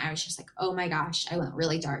quarantine, I was just like, oh my gosh, I went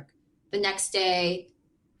really dark. The next day,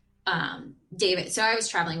 David, so I was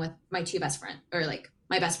traveling with my two best friends, or like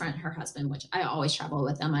my best friend and her husband, which I always travel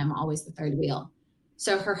with them. I'm always the third wheel.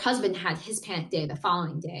 So her husband had his panic day the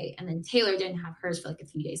following day, and then Taylor didn't have hers for like a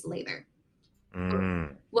few days later.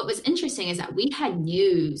 What was interesting is that we had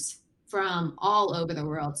news from all over the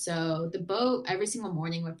world. So the boat every single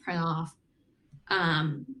morning would print off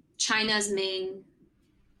China's main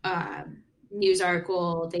news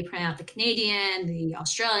article. They print out the Canadian, the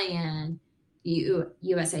Australian, the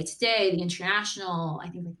USA Today, the international, I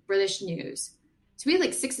think like British news. So we had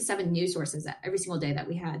like 6 to 7 news sources every single day that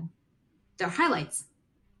we had their highlights.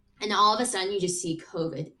 And all of a sudden you just see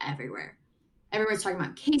COVID everywhere. Everyone's talking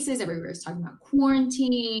about cases. Everyone's talking about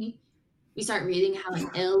quarantine. We start reading how in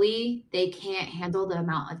Italy, they can't handle the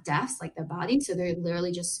amount of deaths, like the bodies. So they're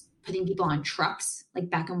literally just putting people on trucks, like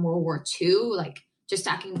back in World War II, like just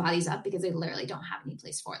stacking bodies up because they literally don't have any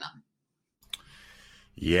place for them.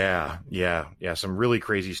 Yeah. Some really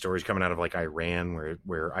crazy stories coming out of like Iran,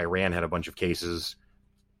 where Iran had a bunch of cases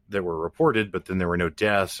that were reported, but then there were no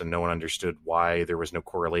deaths and no one understood why there was no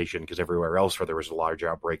correlation because everywhere else where there was a large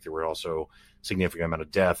outbreak, there were also significant amount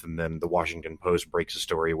of death. And then the Washington Post breaks a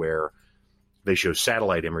story where they show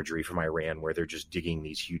satellite imagery from Iran where they're just digging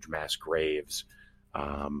these huge mass graves.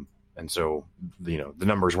 And so, the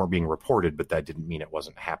numbers weren't being reported, but that didn't mean it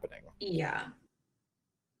wasn't happening. Yeah.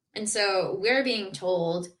 And so we're being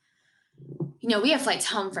told, we have flights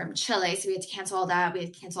home from Chile, so we had to cancel all that. We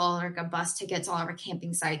had to cancel all our bus tickets, all of our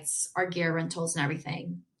camping sites, our gear rentals and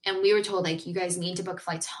everything. And we were told, like, you guys need to book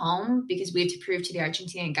flights home because we have to prove to the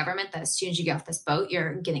Argentinian government that as soon as you get off this boat,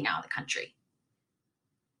 you're getting out of the country.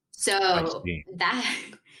 So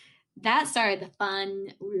that started the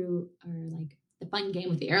fun route, or like the fun game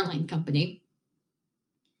with the airline company.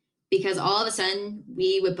 Because all of a sudden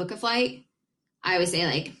we would book a flight. I would say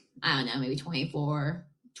like, I don't know, maybe 28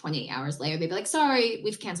 hours later, they'd be like, sorry,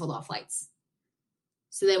 we've canceled all flights.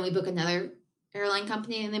 So then we book another airline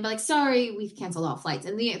company and they'd be like, sorry, we've canceled all flights.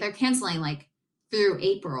 And they're canceling like through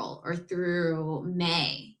April or through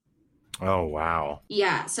May. Oh, wow.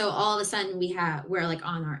 Yeah. So all of a sudden we're like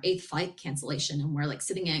on our 8th flight cancellation and we're like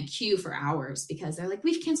sitting in a queue for hours because they're like,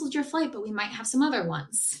 we've canceled your flight, but we might have some other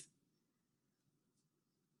ones.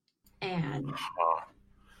 And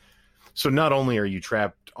so not only are you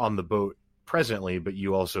trapped on the boat presently, but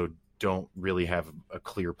you also don't really have a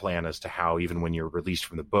clear plan as to how, even when you're released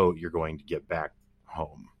from the boat, you're going to get back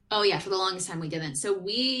home. Oh yeah. For the longest time we didn't. So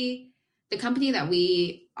the company that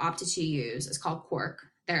we opted to use is called Quark.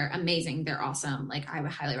 They're amazing. They're awesome. Like I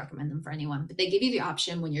would highly recommend them for anyone, but they give you the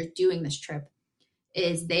option when you're doing this trip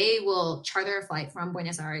is they will charter a flight from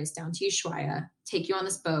Buenos Aires down to Ushuaia, take you on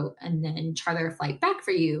this boat, and then charter a flight back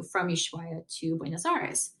for you from Ushuaia to Buenos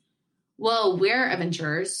Aires. Well, we're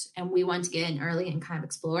adventurers and we want to get in early and kind of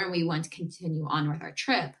explore and we want to continue on with our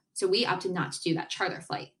trip. So we opted not to do that charter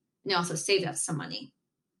flight. And it also saved us some money.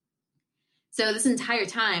 So this entire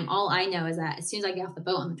time, all I know is that as soon as I get off the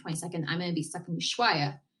boat on the 22nd, I'm going to be stuck in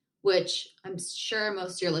Ushuaia, which I'm sure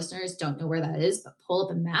most of your listeners don't know where that is, but pull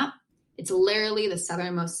up a map. It's literally the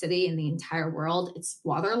southernmost city in the entire world. It's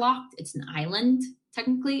waterlocked. It's an island,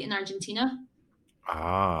 technically, in Argentina.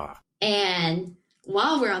 Ah. And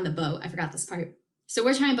while we're on the boat, I forgot this part. So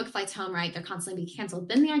we're trying to book flights home, right? They're constantly being canceled.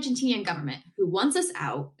 Then the Argentinian government, who wants us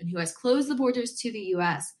out and who has closed the borders to the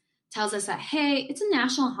US, tells us that, hey, it's a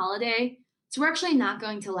national holiday. So we're actually not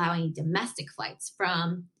going to allow any domestic flights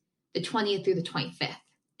from the 20th through the 25th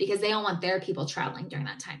because they don't want their people traveling during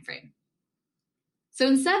that time frame. So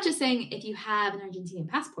instead of just saying, if you have an Argentinian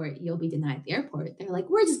passport, you'll be denied at the airport, they're like,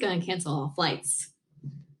 we're just going to cancel all flights.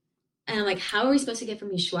 And I'm like, how are we supposed to get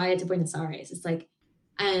from Ushuaia to Buenos Aires? It's like,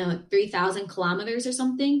 I don't know, 3,000 kilometers or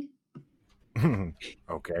something.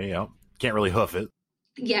 Okay, yeah. Can't really hoof it.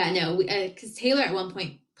 Yeah, no, because Taylor at one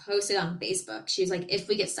point posted on Facebook, she was like, if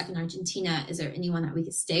we get stuck in Argentina, is there anyone that we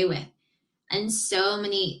could stay with? And so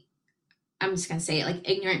many, I'm just going to say it, like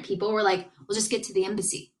ignorant people were like, we'll just get to the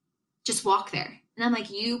embassy. Just walk there. And I'm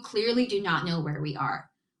like, you clearly do not know where we are.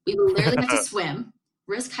 We will literally have to swim,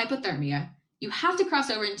 risk hypothermia. You have to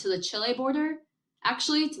cross over into the Chile border,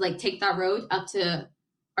 actually, to like take that road up to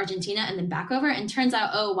Argentina and then back over. And turns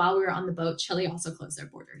out, oh, while we were on the boat, Chile also closed their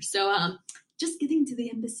borders. So just getting to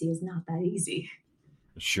the embassy is not that easy.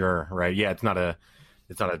 Sure, right. Yeah, it's not a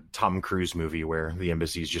Tom Cruise movie where the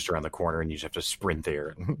embassy is just around the corner and you just have to sprint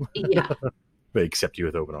there. Yeah. They accept you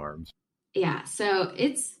with open arms. Yeah. So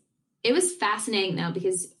it was fascinating though,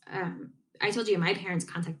 because I told you my parents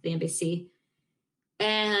contacted the embassy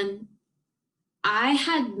and I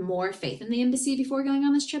had more faith in the embassy before going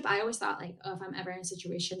on this trip. I always thought like, oh, if I'm ever in a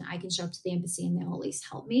situation, I can show up to the embassy and they'll at least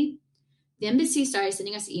help me. The embassy started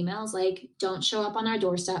sending us emails like, don't show up on our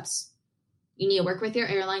doorsteps. You need to work with your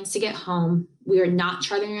airlines to get home. We are not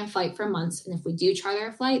chartering a flight for months. And if we do charter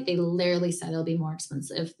a flight, they literally said it'll be more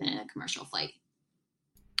expensive than a commercial flight.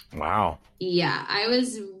 Wow. Yeah, I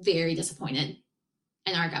was very disappointed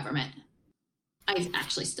in our government. I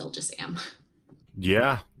actually still just am.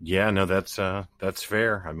 Yeah, no, that's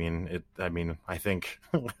fair. I think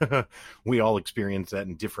we all experience that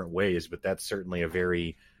in different ways, but that's certainly a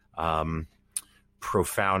very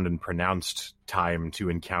profound and pronounced time to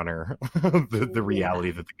encounter the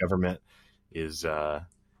reality that the government is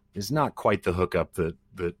not quite the hookup that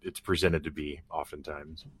it's presented to be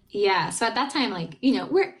oftentimes. Yeah, so at that time, like,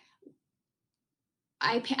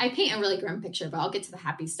 I paint a really grim picture, but I'll get to the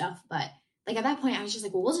happy stuff. But like at that point, I was just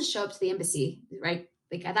like, well, we'll just show up to the embassy, right?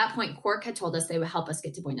 Like at that point, Cork had told us they would help us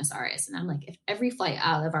get to Buenos Aires. And I'm like, if every flight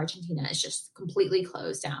out of Argentina is just completely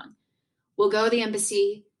closed down, we'll go to the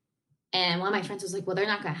embassy. And one of my friends was like, well, they're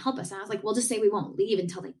not going to help us. And I was like, we'll just say we won't leave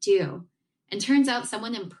until they do. And turns out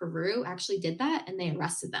someone in Peru actually did that and they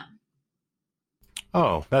arrested them.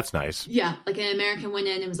 Oh, that's nice. Yeah. Like an American went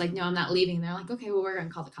in and was like, no, I'm not leaving. And they're like, okay, well, we're going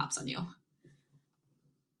to call the cops on you.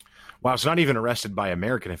 Wow, so not even arrested by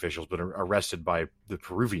American officials, but arrested by the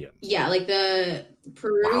Peruvians. Yeah, like the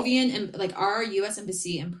Peruvian and like our U.S.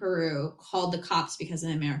 embassy in Peru called the cops because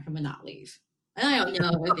an American would not leave. And I don't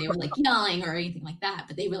know if they were like yelling or anything like that,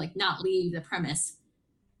 but they would like not leave the premise.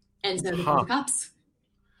 And so they called the cops.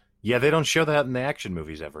 Yeah, they don't show that in the action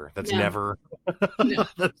movies ever. That's never No.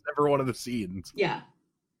 that's never one of the scenes. Yeah.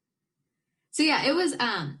 So yeah, it was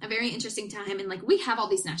a very interesting time. And like we have all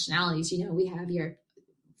these nationalities, we have your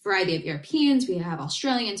variety of Europeans, we have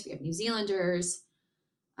Australians, we have New Zealanders.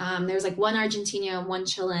 There's like one Argentinian, one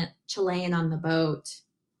Chilean on the boat.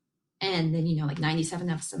 And then, like 97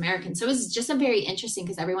 of us Americans. So it was just a very interesting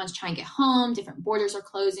because everyone's trying to get home. Different borders are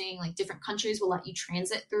closing. Like different countries will let you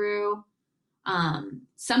transit through.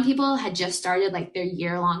 Some people had just started like their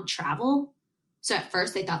year-long travel. So at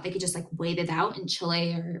first they thought they could just like wait it out in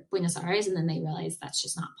Chile or Buenos Aires. And then they realized that's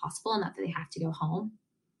just not possible and that they have to go home.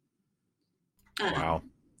 Wow.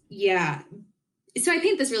 Yeah. So I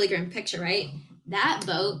paint this really grim picture, right? That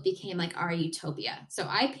boat became like our utopia. So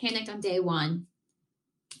I panicked on day one.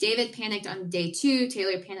 David panicked on day two.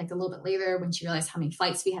 Taylor panicked a little bit later when she realized how many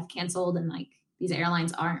flights we have canceled and like these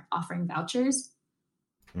airlines aren't offering vouchers.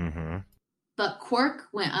 Mm-hmm. But Cork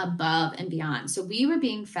went above and beyond. So we were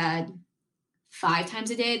being fed 5 times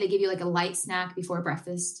a day. They give you like a light snack before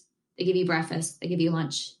breakfast. They give you breakfast. They give you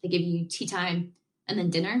lunch. They give you tea time and then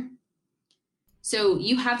dinner. So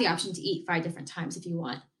you have the option to eat 5 different times if you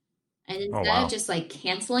want. And instead of just like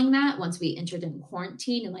canceling that once we entered in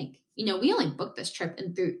quarantine and like, we only booked this trip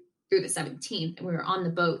and through the 17th and we were on the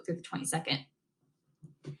boat through the 22nd.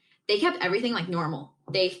 They kept everything like normal.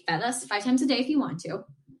 They fed us 5 times a day if you want to.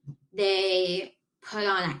 They put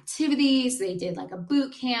on activities. They did like a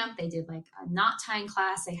boot camp. They did like a knot tying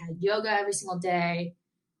class. They had yoga every single day.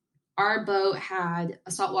 Our boat had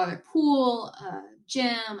a saltwater pool, a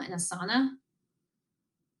gym, and a sauna,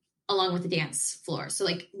 along with the dance floor. So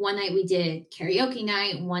like one night we did karaoke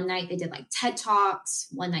night. One night they did like TED Talks.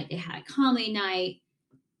 One night they had a comedy night.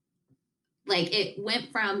 Like it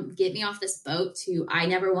went from get me off this boat to I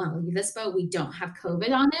never want to leave this boat. We don't have COVID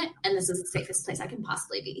on it. And this is the safest place I can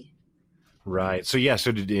possibly be. Right. So yeah.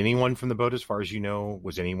 So did anyone from the boat, as far as you know,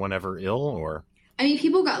 was anyone ever ill or? I mean,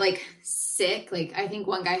 people got like sick. Like I think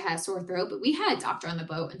one guy had a sore throat, but we had a doctor on the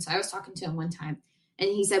boat. And so I was talking to him one time and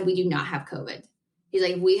he said, we do not have COVID. He's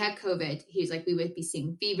like, if we had COVID, he's like, we would be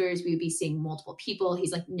seeing fevers. We would be seeing multiple people.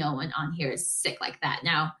 He's like, no one on here is sick like that.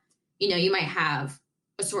 Now, you might have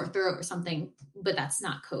a sore throat or something, but that's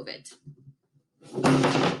not COVID.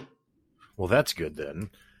 Well, that's good then.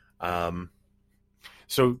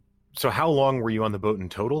 So how long were you on the boat in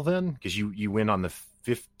total then? Because you went on the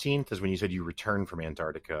 15th is when you said you returned from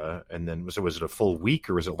Antarctica. And then, so was it a full week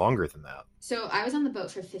or was it longer than that? So I was on the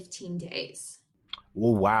boat for 15 days.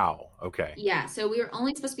 Well, wow. Okay. Yeah. So we were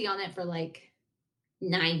only supposed to be on it for like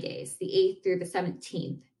 9 days, the 8th through the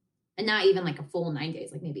 17th. And not even like a full 9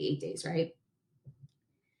 days, like maybe 8 days, right?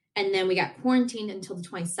 And then we got quarantined until the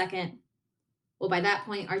 22nd. Well, by that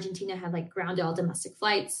point, Argentina had like grounded all domestic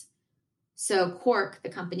flights. So Cork, the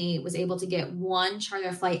company, was able to get one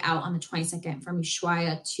charter flight out on the 22nd from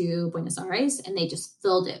Ushuaia to Buenos Aires, and they just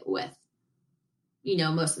filled it with,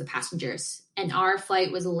 most of the passengers. And our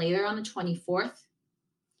flight was later on the 24th.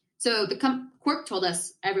 So the Cork told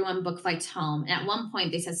us everyone book flights home. And at one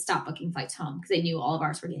point, they said stop booking flights home because they knew all of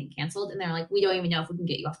ours were getting canceled. And they're like, we don't even know if we can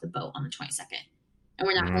get you off the boat on the 22nd. And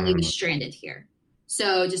we're not going to be stranded here.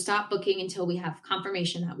 So just stop booking until we have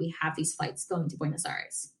confirmation that we have these flights going to Buenos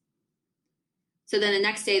Aires. So then the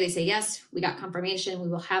next day they say, yes, we got confirmation. We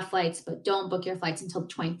will have flights, but don't book your flights until the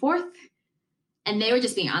 24th. And they were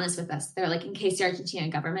just being honest with us. They're like, in case the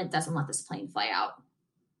Argentinian government doesn't let this plane fly out,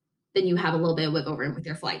 then you have a little bit of wiggle room with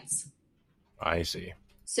your flights. I see.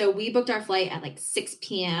 So we booked our flight at like 6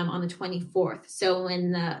 p.m. on the 24th. So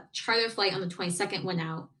when the charter flight on the 22nd went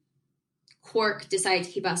out, Cork decided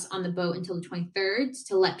to keep us on the boat until the 23rd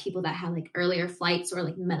to let people that had like earlier flights or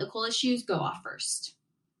like medical issues go off first.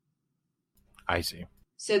 I see.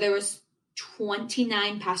 So there was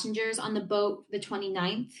 29 passengers on the boat the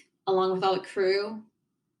 29th, along with all the crew.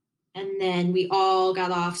 And then we all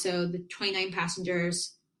got off. So the 29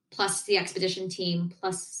 passengers, plus the expedition team,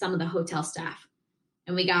 plus some of the hotel staff.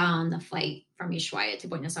 And we got on the flight from Ushuaia to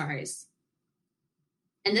Buenos Aires.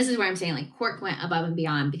 And this is where I'm saying like Cork went above and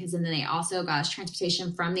beyond because then they also got us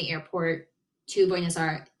transportation from the airport to Buenos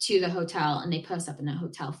Aires to the hotel, and they put us up in a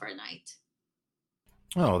hotel for a night.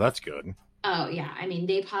 Oh, that's good. Oh yeah. I mean,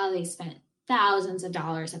 they probably spent thousands of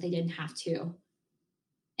dollars that they didn't have to.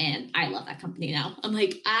 And I love that company now. I'm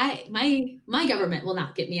like, my government will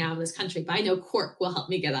not get me out of this country, but I know Cork will help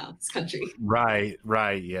me get out of this country. Right.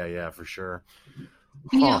 Yeah, for sure.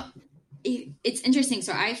 It's interesting.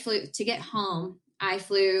 So I flew to get home. I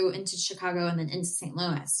flew into Chicago and then into St.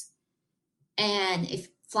 Louis. And if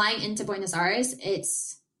flying into Buenos Aires,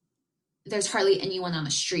 there's hardly anyone on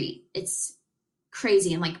the street. It's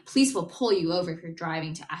crazy. And like police will pull you over if you're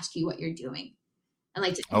driving to ask you what you're doing. And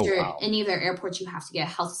like to enter any of their airports, you have to get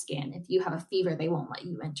a health scan. If you have a fever, they won't let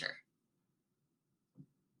you enter.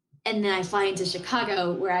 And then I fly into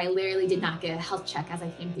Chicago where I literally did not get a health check as I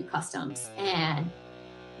came through customs. And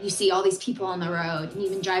you see all these people on the road, and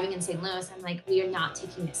even driving in St. Louis, I'm like, we are not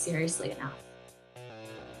taking it seriously enough.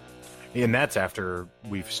 And that's after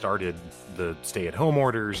we've started the stay-at-home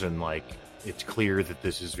orders, and like it's clear that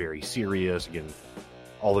this is very serious. Again,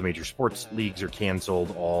 all the major sports leagues are canceled.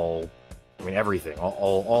 Everything,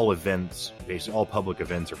 all events, basically all public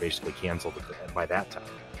events are basically canceled by that time.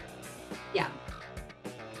 Yeah.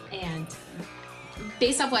 And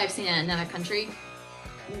based off what I've seen in another country,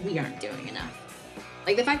 we aren't doing enough.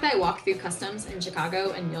 Like the fact that I walked through customs in Chicago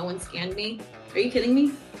and no one scanned me. Are you kidding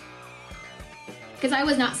me? Because I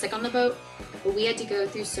was not sick on the boat, but we had to go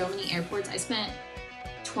through so many airports. I spent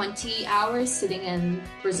 20 hours sitting in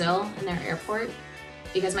Brazil in their airport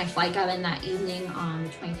because my flight got in that evening on the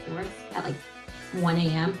 24th at like 1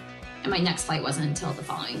 a.m. And my next flight wasn't until the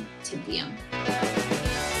following 10 p.m.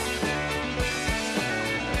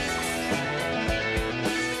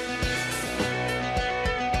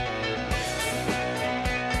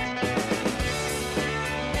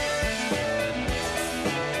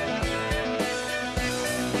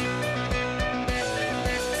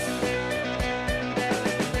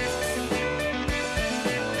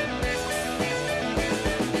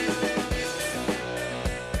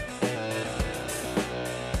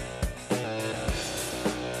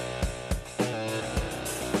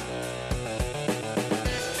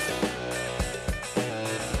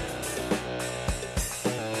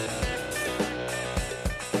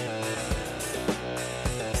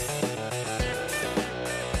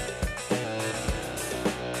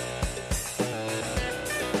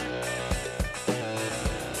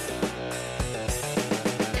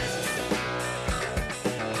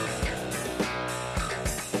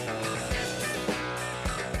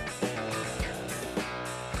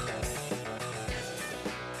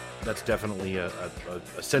 that's definitely a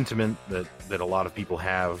sentiment that a lot of people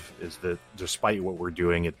have, is that despite what we're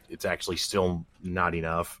doing, it's actually still not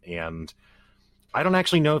enough. And I don't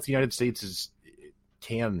actually know if the United States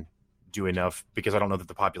can do enough, because I don't know that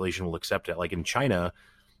the population will accept it. Like in China,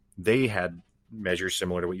 they had measures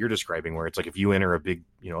similar to what you're describing, where it's like if you enter a big,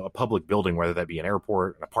 a public building, whether that be an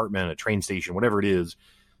airport, an apartment, a train station, whatever it is,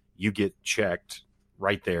 you get checked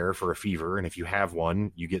right there for a fever. And if you have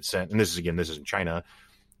one, you get sent, and this is in China,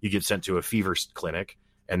 you get sent to a fever clinic,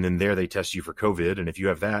 and then there they test you for COVID. And if you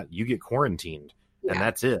have that, you get quarantined, and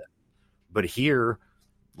that's it. But here,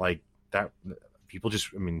 like that, people just,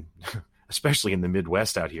 especially in the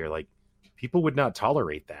Midwest out here, like people would not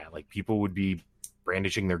tolerate that. Like people would be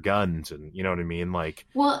brandishing their guns, and you know what I mean? Like,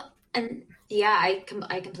 well, and yeah, I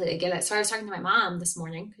completely get it. So I was talking to my mom this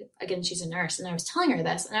morning. Again, she's a nurse, and I was telling her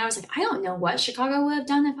this, and I was like, I don't know what Chicago would have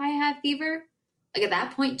done if I had fever. Like at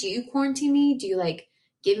that point, do you quarantine me? Do you like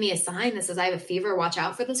give me a sign that says I have a fever? Watch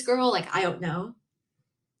out for this girl. Like I don't know.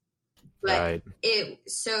 But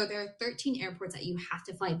so there are 13 airports that you have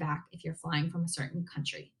to fly back if you're flying from a certain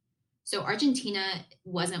country. So Argentina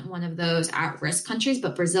wasn't one of those at-risk countries,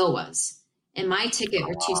 but Brazil was. And my ticket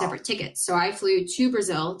were two separate tickets. So I flew to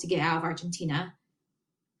Brazil to get out of Argentina,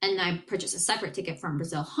 and I purchased a separate ticket from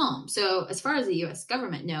Brazil home. So as far as the U.S.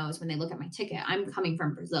 government knows, when they look at my ticket, I'm coming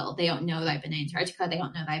from Brazil. They don't know that I've been in Antarctica. They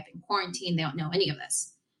don't know that I've been quarantined. They don't know any of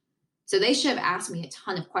this. So they should have asked me a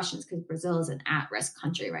ton of questions, because Brazil is an at-risk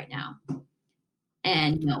country right now.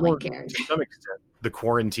 And no one cared. To some extent, the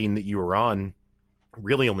quarantine that you were on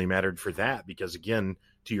really only mattered for that, because again,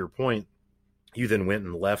 to your point, you then went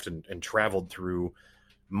and left and traveled through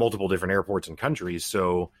multiple different airports and countries.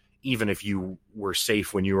 So even if you were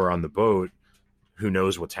safe when you were on the boat, who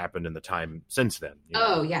knows what's happened in the time since then?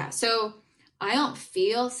 Oh, yeah. So I don't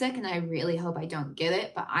feel sick, and I really hope I don't get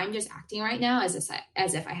it, but I'm just acting right now as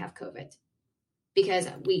if I have COVID, because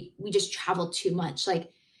we just traveled too much.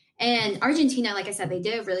 Like, and Argentina, like I said,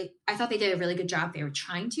 I thought they did a really good job. They were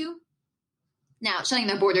trying to. Now, shutting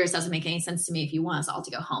their borders doesn't make any sense to me if you want us all to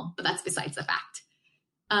go home, but that's besides the fact.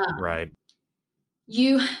 Right.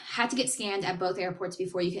 You had to get scanned at both airports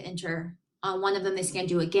before you could enter. On one of them, they scanned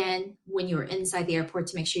you again when you were inside the airport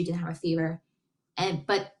to make sure you didn't have a fever.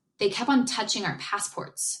 But they kept on touching our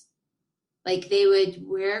passports. Like they would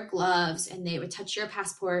wear gloves and they would touch your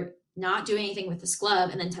passport, not do anything with this glove,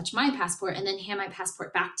 and then touch my passport and then hand my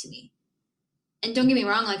passport back to me. And don't get me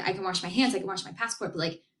wrong, like I can wash my hands, I can wash my passport, but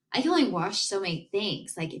like I can only wash so many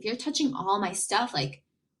things. Like if you're touching all my stuff, like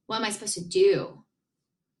what am I supposed to do?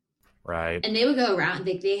 Right. And they would go around,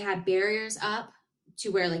 they had barriers up to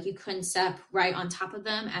where like you couldn't step right on top of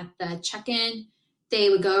them at the check-in. They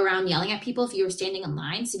would go around yelling at people if you were standing in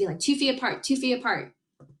lines to be like 2 feet apart, 2 feet apart.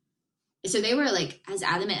 So they were like as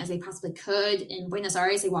adamant as they possibly could. In Buenos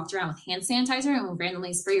Aires, they walked around with hand sanitizer and would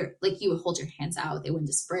randomly spray like you would hold your hands out. They wouldn't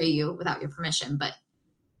just spray you without your permission, but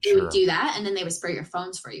they would do that, and then they would spray your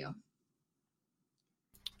phones for you.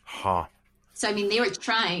 Huh. So, I mean, they were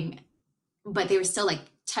trying, but they were still like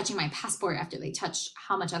touching my passport after they touched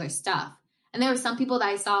how much other stuff. And there were some people that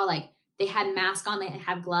I saw, like they had masks on, they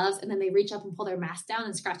had gloves, and then they reach up and pull their mask down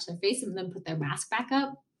and scratch their face and then put their mask back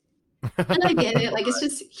up. And I get it. Like, it's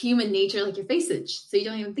just human nature, like your face itch. So you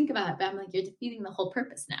don't even think about it. But I'm like, you're defeating the whole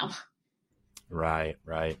purpose now. Right.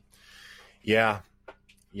 Yeah.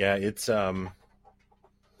 It's,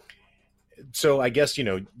 so I guess,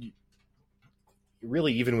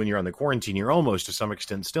 really, even when you're on the quarantine, you're almost to some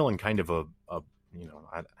extent still in kind of a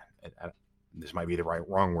this might be the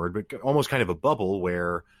wrong word, but almost kind of a bubble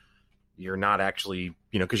where you're not actually,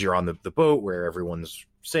 because you're on the boat where everyone's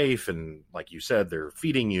safe. And like you said, they're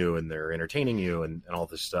feeding you and they're entertaining you and all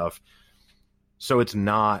this stuff. So it's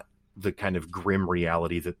not the kind of grim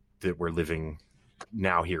reality that we're living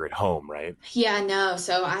now here at home, right? Yeah, no.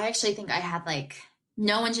 So I actually think I had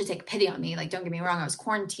no one should take pity on me. Like, don't get me wrong. I was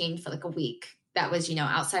quarantined for like a week. That was,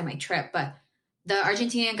 outside my trip. But the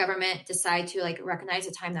Argentinian government decided to recognize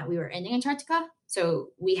the time that we were in Antarctica. So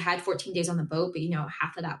we had 14 days on the boat, but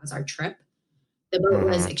half of that was our trip. The boat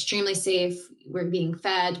was extremely safe. We're being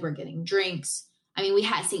fed. We're getting drinks. I mean, we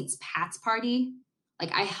had St. Pat's party.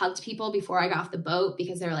 Like I hugged people before I got off the boat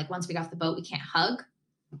because they were like, once we got off the boat, we can't hug.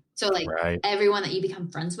 So everyone that you become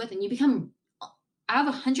friends with, and you become, out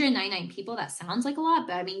of 199 people, that sounds like a lot,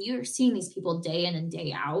 but I mean, you're seeing these people day in and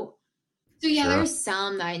day out. So yeah, there's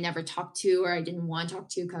some that I never talked to or I didn't want to talk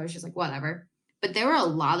to because I was just like, whatever. But there were a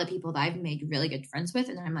lot of people that I've made really good friends with.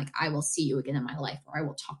 And I'm like, I will see you again in my life, or I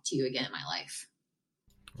will talk to you again in my life.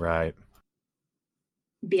 Right.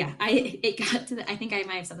 But yeah, it got to I think I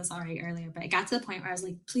might have said this already earlier, but it got to the point where I was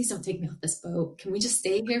like, please don't take me off this boat. Can we just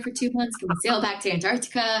stay here for 2 months? Can we sail back to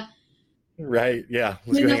Antarctica? Right. Yeah.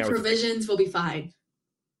 Let's go hang Enough out with the family. provisions, we'll be fine.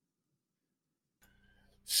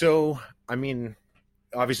 So, I mean,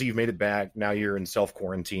 obviously you've made it back. Now you're in self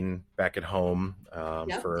quarantine back at home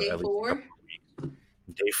Yep, for day at least a couple 4.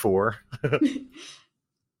 day 4.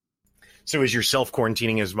 So is your self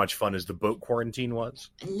quarantining as much fun as the boat quarantine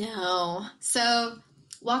was? No. So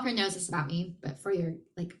Walker knows this about me, but for your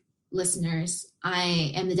listeners,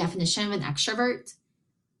 I am the definition of an extrovert.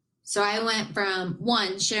 So I went from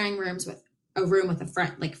one sharing room with a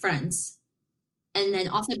friend, like friends, and then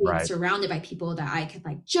also being Right. surrounded by people that I could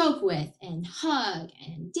joke with and hug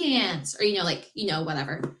and dance or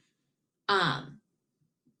whatever. Um,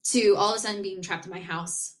 to all of a sudden being trapped in my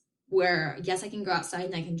house where yes, I can go outside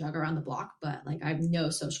and I can jog around the block, but I have no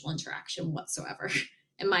social interaction whatsoever.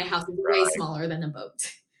 And my house is way Right. smaller than a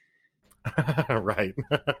boat. Right.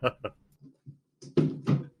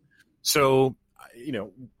 So,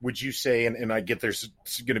 would you say, and I get there's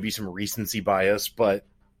going to be some recency bias, but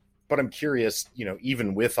I'm curious,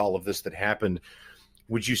 even with all of this that happened,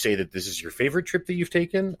 would you say that this is your favorite trip that you've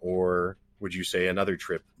taken, or would you say another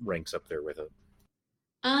trip ranks up there with it?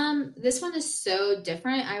 This one is so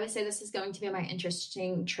different. I would say this is going to be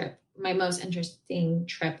my most interesting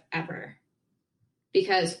trip ever.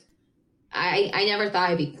 Because I never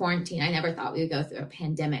thought I'd be quarantined. I never thought we would go through a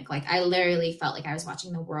pandemic. I literally felt like I was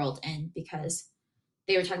watching the world end because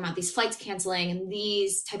they were talking about these flights canceling and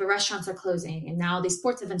these type of restaurants are closing and now these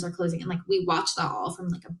sports events are closing and we watched that all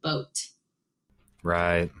from a boat.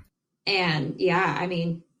 Right. And yeah, I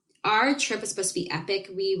mean, our trip was supposed to be epic.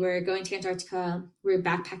 We were going to Antarctica. We were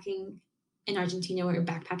backpacking in Argentina. We were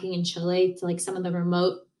backpacking in Chile to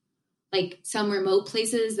some remote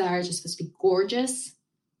places that are just supposed to be gorgeous.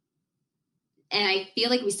 And I feel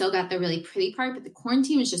like we still got the really pretty part, but the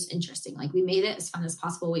quarantine was just interesting. We made it as fun as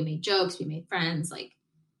possible. We made jokes, we made friends.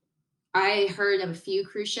 I heard of a few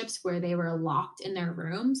cruise ships where they were locked in their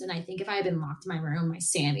rooms. And I think if I had been locked in my room, my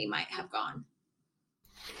sanity might have gone.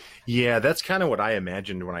 Yeah, that's kind of what I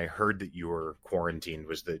imagined when I heard that you were quarantined,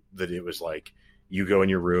 was that it was like you go in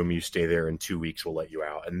your room, you stay there, in 2 weeks we'll let you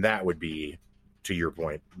out. And that would be, to your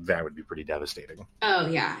point, that would be pretty devastating. Oh,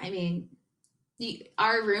 yeah. I mean,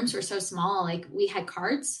 our rooms were so small. We had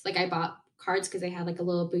cards. I bought cards because they had a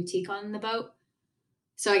little boutique on the boat.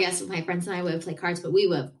 So I guess my friends and I would have played cards, but we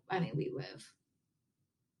would have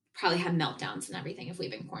probably had meltdowns and everything if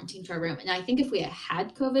we'd been quarantined to our room. And I think if we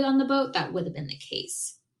had COVID on the boat, that would have been the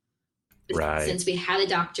case. Right. Since we had a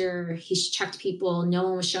doctor, he's checked people, no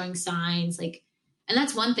one was showing signs. And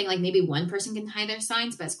that's one thing, maybe one person can hide their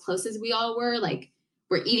signs, but as close as we all were,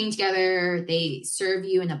 we're eating together. They serve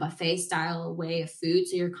you in a buffet style way of food.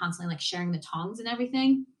 So you're constantly sharing the tongs and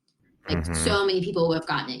everything. So many people who have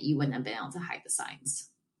gotten it, you wouldn't have been able to hide the signs.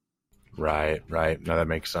 Right. No, that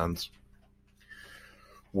makes sense.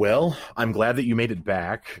 Well, I'm glad that you made it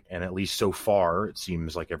back, and at least so far, it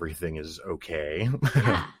seems like everything is okay.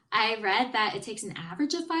 Yeah, I read that it takes an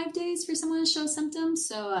average of 5 days for someone to show symptoms.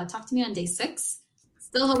 So talk to me on day 6.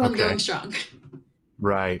 Still hope I'm going strong.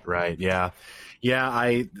 Right. Yeah.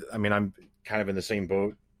 I mean, I'm kind of in the same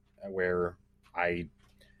boat where I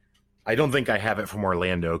don't think I have it from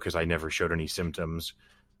Orlando because I never showed any symptoms.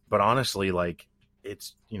 But honestly,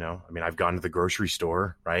 it's, I mean, I've gone to the grocery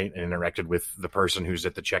store, right, and interacted with the person who's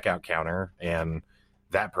at the checkout counter, and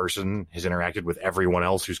that person has interacted with everyone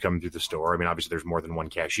else who's coming through the store. I mean, obviously there's more than one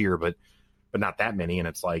cashier, but not that many. And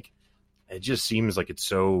it's it just seems like it's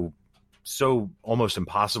so almost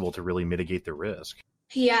impossible to really mitigate the risk.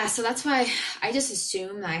 Yeah, so that's why I just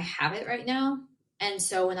assume that I have it right now. And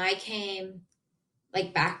so when I came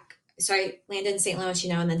back, so I landed in St. Louis,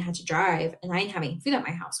 and then had to drive, and I didn't have any food at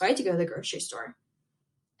my house. So I had to go to the grocery store.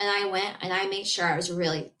 And I went and I made sure I was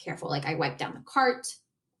really careful. I wiped down the cart.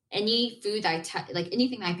 Any food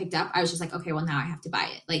anything that I picked up, I was just okay, well, now I have to buy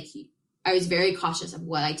it. I was very cautious of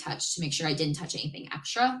what I touched to make sure I didn't touch anything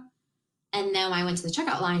extra. And then when I went to the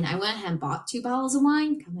checkout line, I went ahead and bought 2 bottles of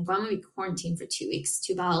wine. I'm well, I'm going to be quarantined for 2 weeks.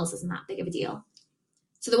 2 bottles isn't that big of a deal.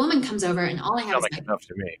 So the woman comes over and all I have is enough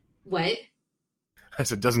to me. What? I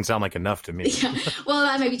said, doesn't sound like enough to me. Yeah. Well,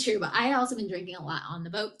 that might be true, but I had also been drinking a lot on the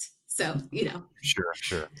boat. So,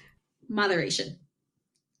 Sure. Moderation.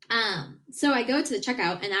 So I go to the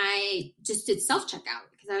checkout and I just did self-checkout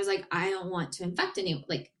because I was I don't want to infect anyone.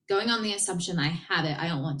 Going on the assumption I have it, I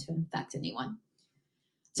don't want to infect anyone.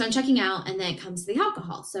 So I'm checking out and then it comes to the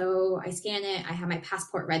alcohol. So I scan it. I have my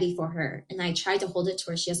passport ready for her. And I tried to hold it to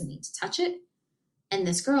where she doesn't need to touch it. And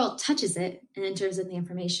this girl touches it and enters in the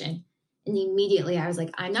information. And immediately I was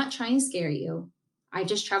I'm not trying to scare you. I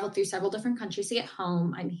just traveled through several different countries to get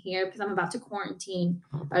home. I'm here because I'm about to quarantine.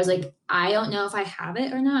 But I was like, I don't know if I have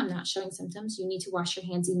it or not. I'm not showing symptoms. You need to wash your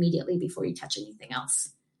hands immediately before you touch anything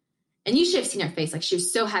else. And you should have seen her face. Like, she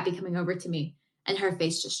was so happy coming over to me, and her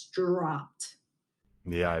face just dropped.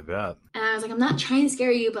 Yeah, I bet. And I was like, I'm not trying to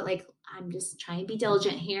scare you, but like, I'm just trying to be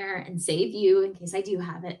diligent here and save you in case I do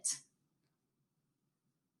have it.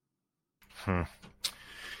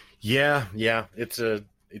 Yeah. It's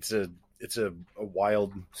a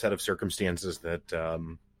wild set of circumstances that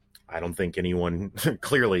I don't think anyone,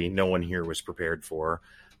 clearly no one here was prepared for,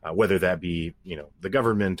 whether that be, the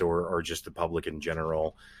government or just the public in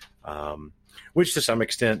general, which to some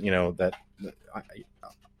extent,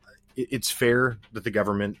 it's fair that the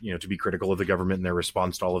government, to be critical of the government and their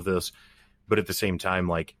response to all of this. But at the same time,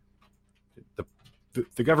 like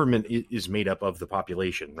the government is made up of the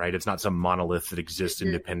population, right? It's not some monolith that exists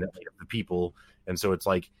independently of the people. And so it's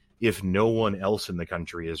like, if no one else in the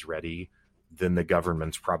country is ready, then the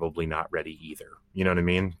government's probably not ready either. You know what I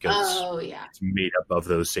mean? Because it's made up of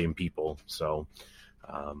those same people. So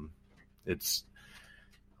it's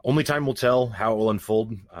only time will tell how it will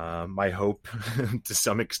unfold. My hope to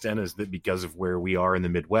some extent is that because of where we are in the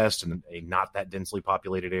Midwest and a not that densely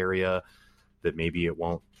populated area, that maybe it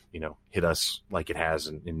won't, hit us like it has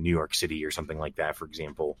in New York City or something like that, for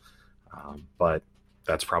example. But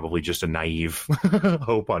that's probably just a naive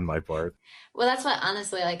hope on my part. Well, that's what,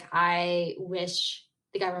 honestly, like, I wish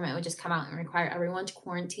the government would just come out and require everyone to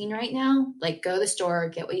quarantine right now. Like, go to the store,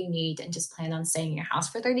 get what you need, and just plan on staying in your house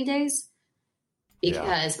for 30 days.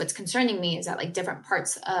 Because what's concerning me is that, like, different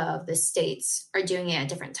parts of the states are doing it at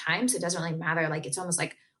different times. So it doesn't really matter. Like, it's almost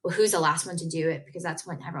like, well, who's the last one to do it? Because that's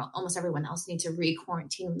when almost everyone else needs to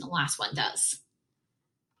re-quarantine when the last one does.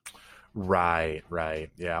 Right.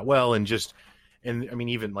 Yeah. Well, and I mean,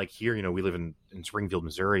 even like here, we live in Springfield,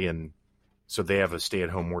 Missouri, and so they have a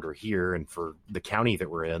stay-at-home order here and for the county that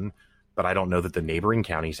we're in, but I don't know that the neighboring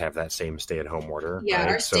counties have that same stay-at-home order. Yeah, right?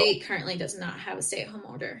 Our state currently does not have a stay-at-home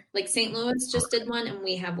order. Like, St. Louis just did one, and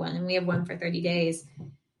we have one for 30 days.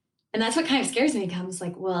 And that's what kind of scares me. Comes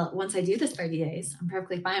like, well, once I do this 30 days, I'm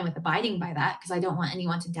perfectly fine with abiding by that because I don't want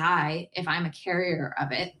anyone to die if I'm a carrier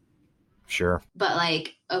of it. Sure. But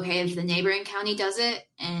like, okay, if the neighboring county does it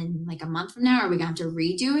and like a month from now, are we going to have to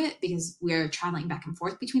redo it because we're traveling back and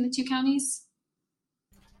forth between the two counties?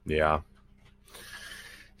 Yeah.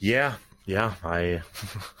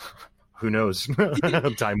 Who knows?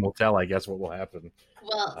 Time will tell, I guess, what will happen.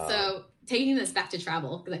 Well, so taking this back to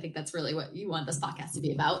travel, because I think that's really what you want this podcast to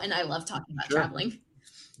be about. And I love talking about traveling.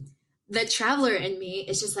 The traveler in me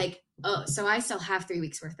is just like, oh, so I still have 3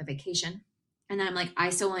 weeks worth of vacation. And I'm like,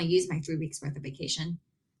 I still want to use my 3 weeks worth of vacation.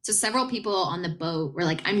 So several people on the boat were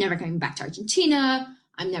like, I'm never coming back to Argentina.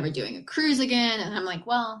 I'm never doing a cruise again. And I'm like,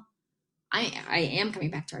 well, I am coming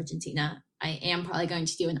back to Argentina. I am probably going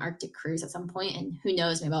to do an Arctic cruise at some point. And who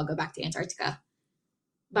knows, maybe I'll go back to Antarctica.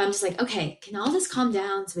 But I'm just like, okay, can all this calm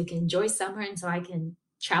down so we can enjoy summer and so I can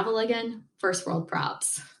travel again? First world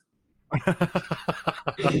props. I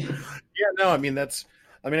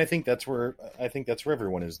think that's where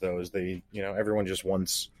everyone is, though, is they, everyone just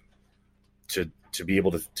wants to be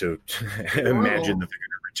able to imagine that they're going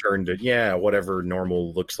to return to, whatever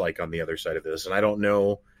normal looks like on the other side of this. And I don't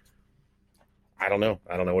know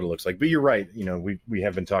what it looks like, but you're right. We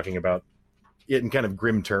have been talking about it in kind of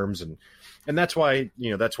grim terms, and that's why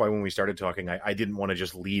when we started talking, I didn't want to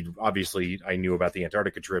just lead. Obviously, I knew about the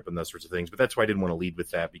Antarctica trip and those sorts of things, but that's why I didn't want to lead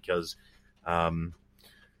with that because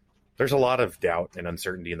there's a lot of doubt and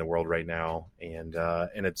uncertainty in the world right now, and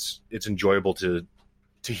it's enjoyable to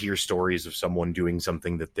hear stories of someone doing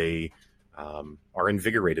something that they are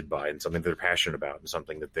invigorated by and something that they're passionate about and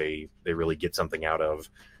something that they really get something out of,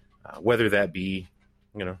 whether that be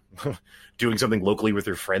doing something locally with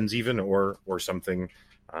their friends even or something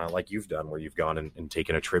like you've done where you've gone and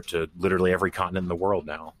taken a trip to literally every continent in the world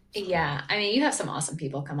now. Yeah. I mean, you have some awesome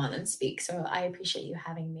people come on and speak, so I appreciate you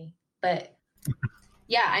having me. But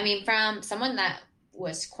yeah, I mean, from someone that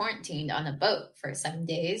was quarantined on a boat for 7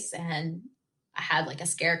 days and I had like a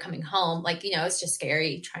scare coming home, like, it's just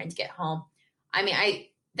scary trying to get home. I mean,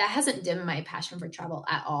 that hasn't dimmed my passion for travel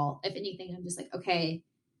at all. If anything, I'm just like, okay,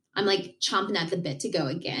 I'm like chomping at the bit to go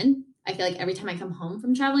again. I feel like every time I come home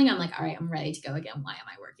from traveling, I'm like, all right, I'm ready to go again. Why am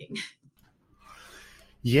I working?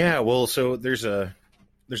 Yeah, well, so there's an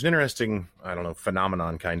interesting,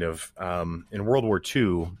 phenomenon kind of. In World War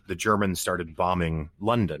II, the Germans started bombing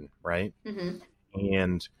London, right? Mm-hmm.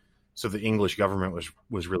 And so the English government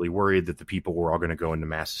was really worried that the people were all going to go into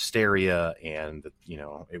mass hysteria and that,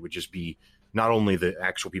 it would just be not only the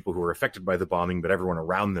actual people who were affected by the bombing, but everyone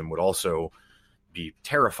around them would also be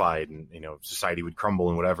terrified, and society would crumble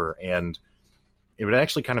and whatever. And it would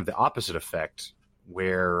actually kind of the opposite effect,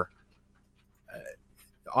 where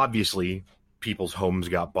obviously people's homes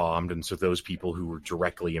got bombed, and so those people who were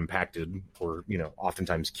directly impacted were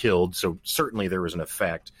oftentimes killed. So certainly there was an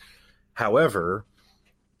effect. However,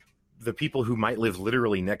 the people who might live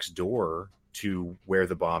literally next door to where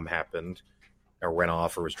the bomb happened or went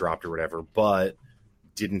off or was dropped or whatever, but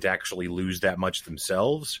didn't actually lose that much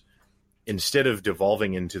themselves, instead of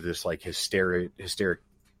devolving into this like hysteric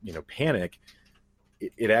panic,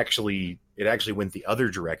 it actually went the other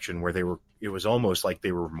direction, where it was almost like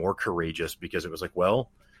they were more courageous, because it was like, well,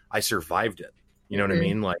 I survived it. You know what I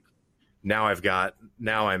mean? Like, now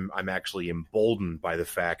I'm actually emboldened by the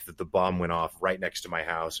fact that the bomb went off right next to my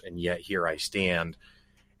house, and yet here I stand.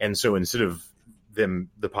 And so instead of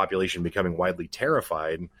the population becoming widely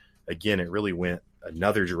terrified, again, it really went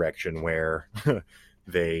another direction, where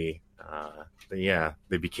they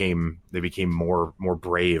became more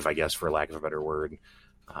brave, I guess, for lack of a better word.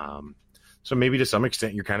 So maybe to some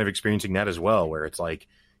extent you're kind of experiencing that as well, where it's like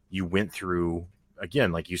you went through,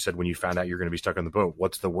 again, like you said, when you found out you're going to be stuck on the boat,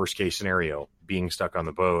 what's the worst case scenario? Being stuck on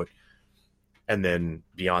the boat. And then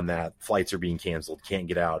beyond that, flights are being canceled, can't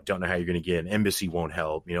get out, don't know how you're going to get in, embassy won't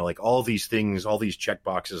help, like all these things, all these check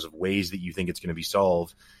boxes of ways that you think it's going to be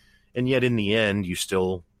solved. And yet in the end, you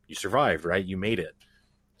survived, right? You made it.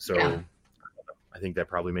 So yeah. I think that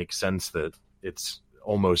probably makes sense, that it's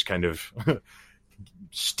almost kind of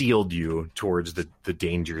steeled you towards the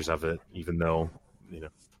dangers of it, even though,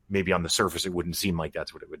 maybe on the surface it wouldn't seem like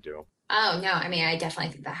that's what it would do. Oh, no. I mean, I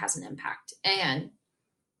definitely think that has an impact. And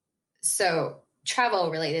so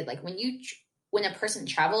travel related, like when a person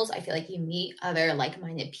travels, I feel like you meet other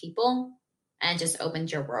like-minded people, and it just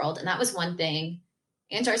opens your world. And that was one thing.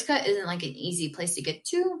 Antarctica isn't like an easy place to get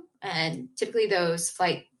to. And typically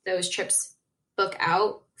those trips book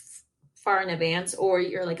out far in advance, or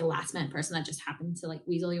you're like a last minute person that just happened to like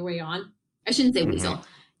weasel your way on. I shouldn't say weasel.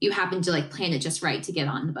 You happen to like plan it just right to get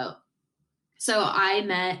on the boat. So I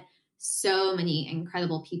met so many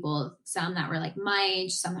incredible people, some that were like my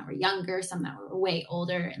age, some that were younger, some that were way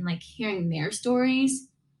older, and like hearing their stories.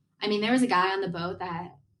 I mean, there was a guy on the boat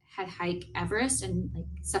that had hiked Everest and like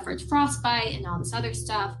suffered frostbite and all this other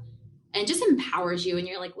stuff. And it just empowers you. And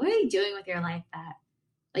you're like, what are you doing with your life that,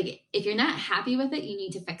 like, if you're not happy with it, you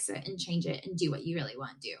need to fix it and change it and do what you really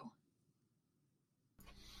want to do.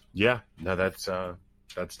 Yeah, no, that's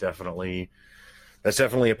definitely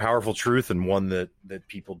a powerful truth, and one that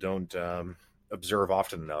people don't observe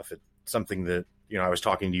often enough. It's something that, I was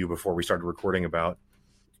talking to you before we started recording about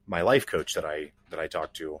my life coach that I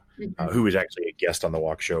talked to, who was actually a guest on the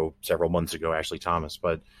Walk Show several months ago, Ashley Thomas.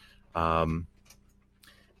 But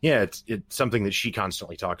it's something that she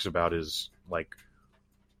constantly talks about, is like,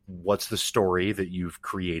 what's the story that you've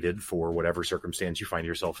created for whatever circumstance you find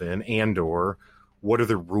yourself in, and or what are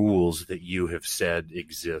the rules that you have said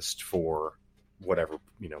exist for whatever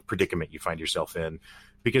predicament you find yourself in?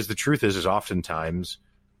 Because the truth is oftentimes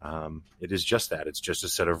it is just that. It's just a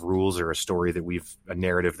set of rules or a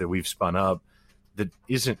narrative that we've spun up that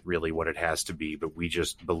isn't really what it has to be, but we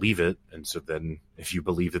just believe it. And so then if you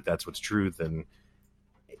believe that that's what's true, then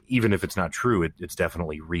even if it's not true, it's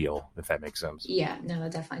definitely real, if that makes sense. Yeah, no,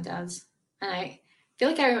 that definitely does. And I feel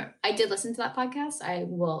like I did listen to that podcast. I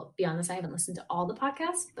will be honest, I haven't listened to all the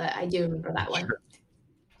podcasts, but I do remember that one. Sure.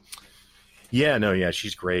 Yeah,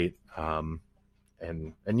 she's great.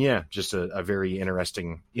 And yeah, just a very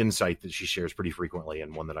interesting insight that she shares pretty frequently,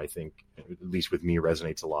 and one that I think, at least with me,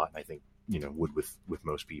 resonates a lot. And I think, would with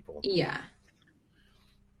most people. Yeah.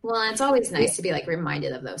 Well, and it's always nice to be like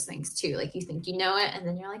reminded of those things too. Like you think you know it, and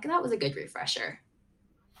then you're like, that was a good refresher.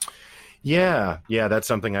 Yeah, that's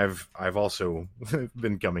something I've also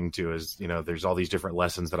been coming to, is, there's all these different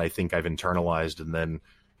lessons that I think I've internalized, and then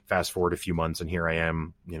fast forward a few months and here I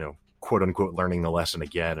am, quote unquote, learning the lesson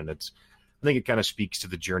again. And I think it kind of speaks to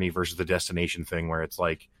the journey versus the destination thing, where it's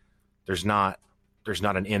like, there's not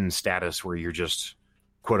an end status where you're just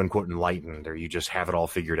quote unquote enlightened, or you just have it all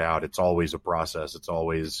figured out. It's always a process. It's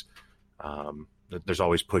always, there's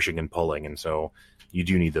always pushing and pulling. And so you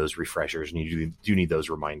do need those refreshers, and you do need those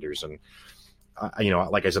reminders. And,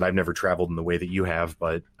 like I said, I've never traveled in the way that you have,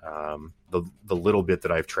 but the little bit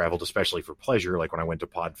that I've traveled, especially for pleasure, like when I went to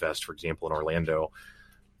PodFest, for example, in Orlando,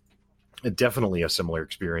 definitely a similar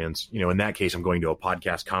experience. In that case, I'm going to a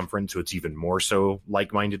podcast conference, so it's even more so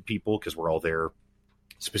like-minded people, because we're all there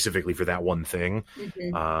specifically for that one thing.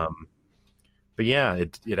 But yeah,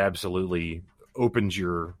 it absolutely opens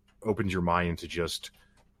your mind to just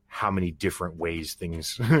how many different ways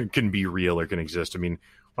things can be real or can exist. I mean,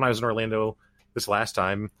 when I was in Orlando this last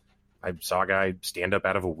time, I saw a guy stand up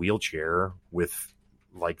out of a wheelchair with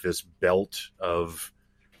like this belt of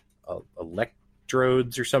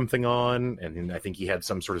electrodes or something on. And I think he had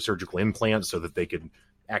some sort of surgical implant so that they could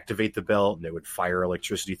activate the belt and it would fire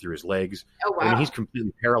electricity through his legs. Oh, wow. I mean, he's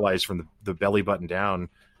completely paralyzed from the belly button down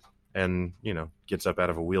and, gets up out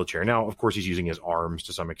of a wheelchair. Now, of course, he's using his arms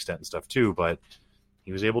to some extent and stuff too, but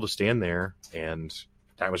he was able to stand there, and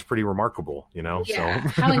that was pretty remarkable, Yeah. So.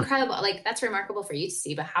 How incredible. Like, that's remarkable for you to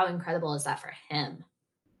see, but how incredible is that for him?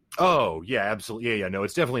 Oh, yeah, absolutely. Yeah. No,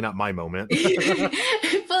 it's definitely not my moment. But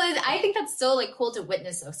I think that's still like cool to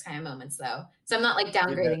witness those kind of moments though. So I'm not like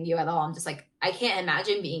downgrading you at all. I'm just like, I can't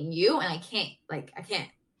imagine being you, and I can't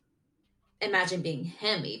imagine being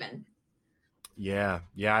him even. Yeah.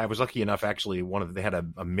 I was lucky enough, actually, they had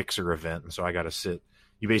a mixer event, and so I got to sit.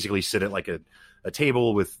 You basically sit at like a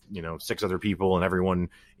table with, 6 other people, and everyone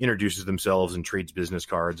introduces themselves and trades business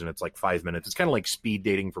cards, and it's like 5 minutes. It's kind of like speed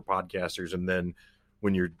dating for podcasters. And then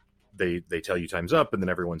when they tell you time's up, and then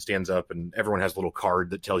everyone stands up, and everyone has a little card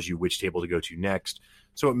that tells you which table to go to next.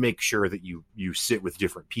 So it makes sure that you sit with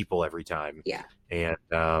different people every time. Yeah.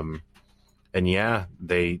 And yeah,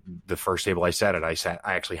 the first table I sat at, I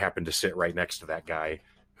actually happened to sit right next to that guy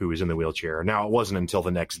who was in the wheelchair. Now, it wasn't until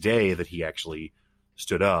the next day that he actually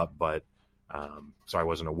stood up, but so I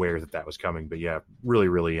wasn't aware that was coming. But yeah, really,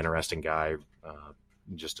 really interesting guy.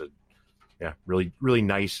 Really, really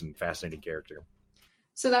nice and fascinating character.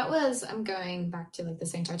 So I'm going back to like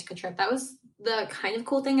this Antarctica trip. That was the kind of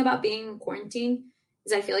cool thing about being quarantined,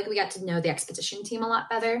 is I feel like we got to know the expedition team a lot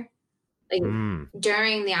better. Like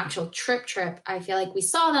during the actual trip, I feel like we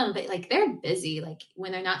saw them, but like they're busy. Like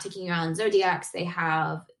when they're not taking you on Zodiacs, they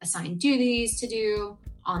have assigned duties to do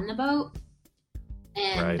on the boat.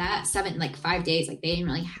 And that 5 days, like they didn't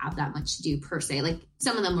really have that much to do per se. Like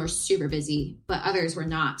some of them were super busy, but others were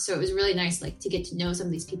not. So it was really nice, like to get to know some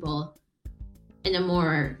of these people in a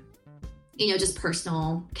more, just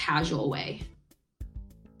personal, casual way.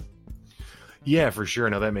 Yeah, for sure.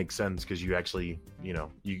 No, that makes sense, because you actually,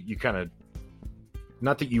 you kind of,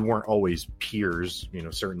 not that you weren't always peers,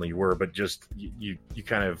 certainly you were, but just you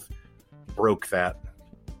kind of broke that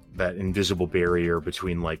invisible barrier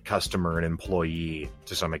between like customer and employee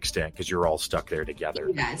to some extent, because you're all stuck there together.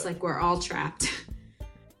 Yeah, it's like we're all trapped.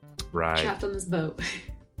 Right. Trapped on this boat.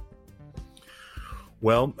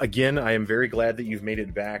 Well, again, I am very glad that you've made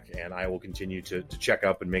it back, and I will continue to check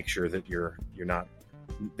up and make sure that you're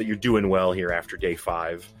doing well here after day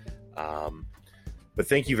 5. But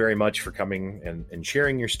thank you very much for coming and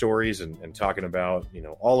sharing your stories and talking about,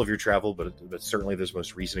 all of your travel, but certainly this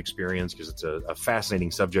most recent experience, because it's a fascinating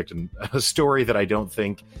subject and a story that I don't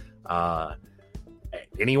think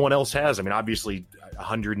anyone else has. I mean, obviously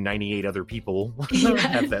 198 other people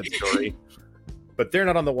have that story, but they're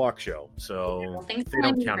not on the Walk Show. So thanks for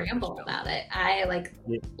letting me ramble about it. I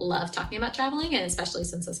love talking about traveling, and especially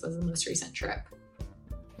since this was the most recent trip.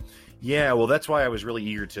 Yeah, well, that's why I was really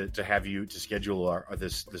eager to have you to schedule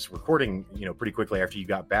this recording, pretty quickly after you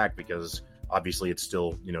got back, because obviously it's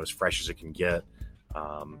still, as fresh as it can get.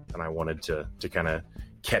 And I wanted to kind of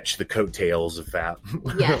catch the coattails of that,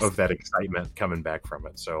 yes. of that excitement coming back from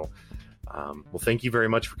it. So, well, thank you very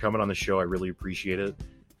much for coming on the show. I really appreciate it.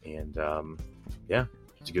 And yeah,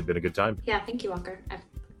 it's been a good time. Yeah, thank you, Walker. I've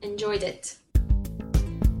enjoyed it.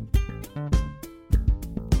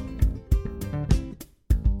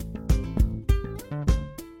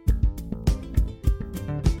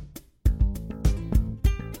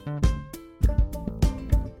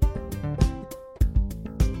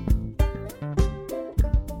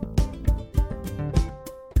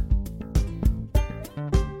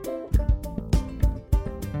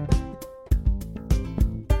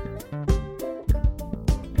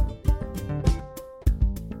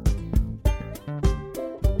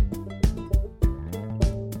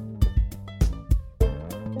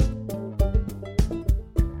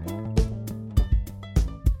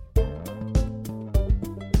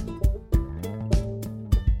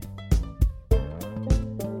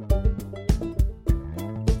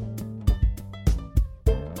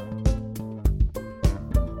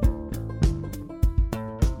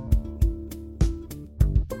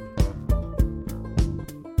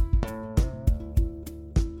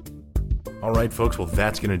 All right, folks. Well,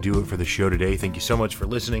 that's going to do it for the show today. Thank you so much for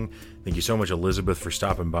listening. Thank you so much, Elizabeth, for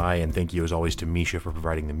stopping by. And thank you, as always, to Misha for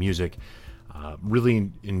providing the music. Really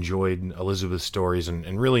enjoyed Elizabeth's stories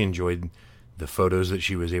and really enjoyed the photos that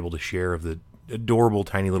she was able to share of the adorable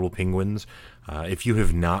tiny little penguins. If you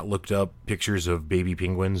have not looked up pictures of baby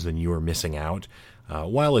penguins, then you are missing out.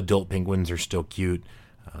 While adult penguins are still cute,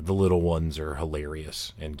 the little ones are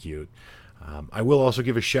hilarious and cute. I will also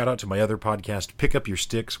give a shout out to my other podcast, Pick Up Your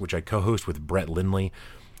Sticks, which I co-host with Brett Lindley.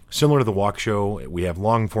 Similar to the Walk Show, we have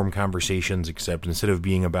long-form conversations, except instead of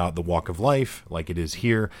being about the walk of life like it is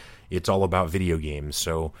here, it's all about video games.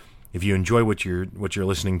 So if you enjoy what you're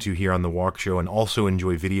listening to here on the Walk Show and also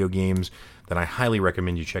enjoy video games, then I highly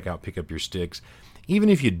recommend you check out Pick Up Your Sticks. Even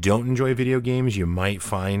if you don't enjoy video games, you might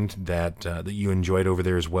find that you enjoy it over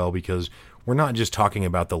there as well, because we're not just talking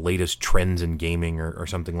about the latest trends in gaming or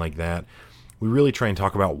something like that. We really try and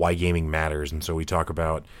talk about why gaming matters, and so we talk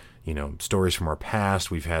about stories from our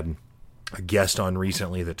past. We've had a guest on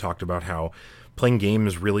recently that talked about how playing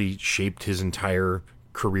games really shaped his entire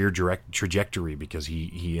career trajectory, because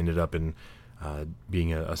he ended up in being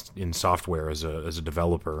in software as a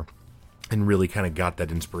developer, and really kind of got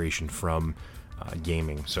that inspiration from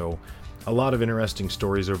gaming. So a lot of interesting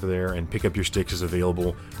stories over there, and Pick Up Your Sticks is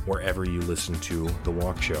available wherever you listen to The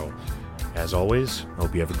Walk Show. As always, I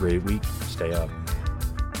hope you have a great week. Stay up.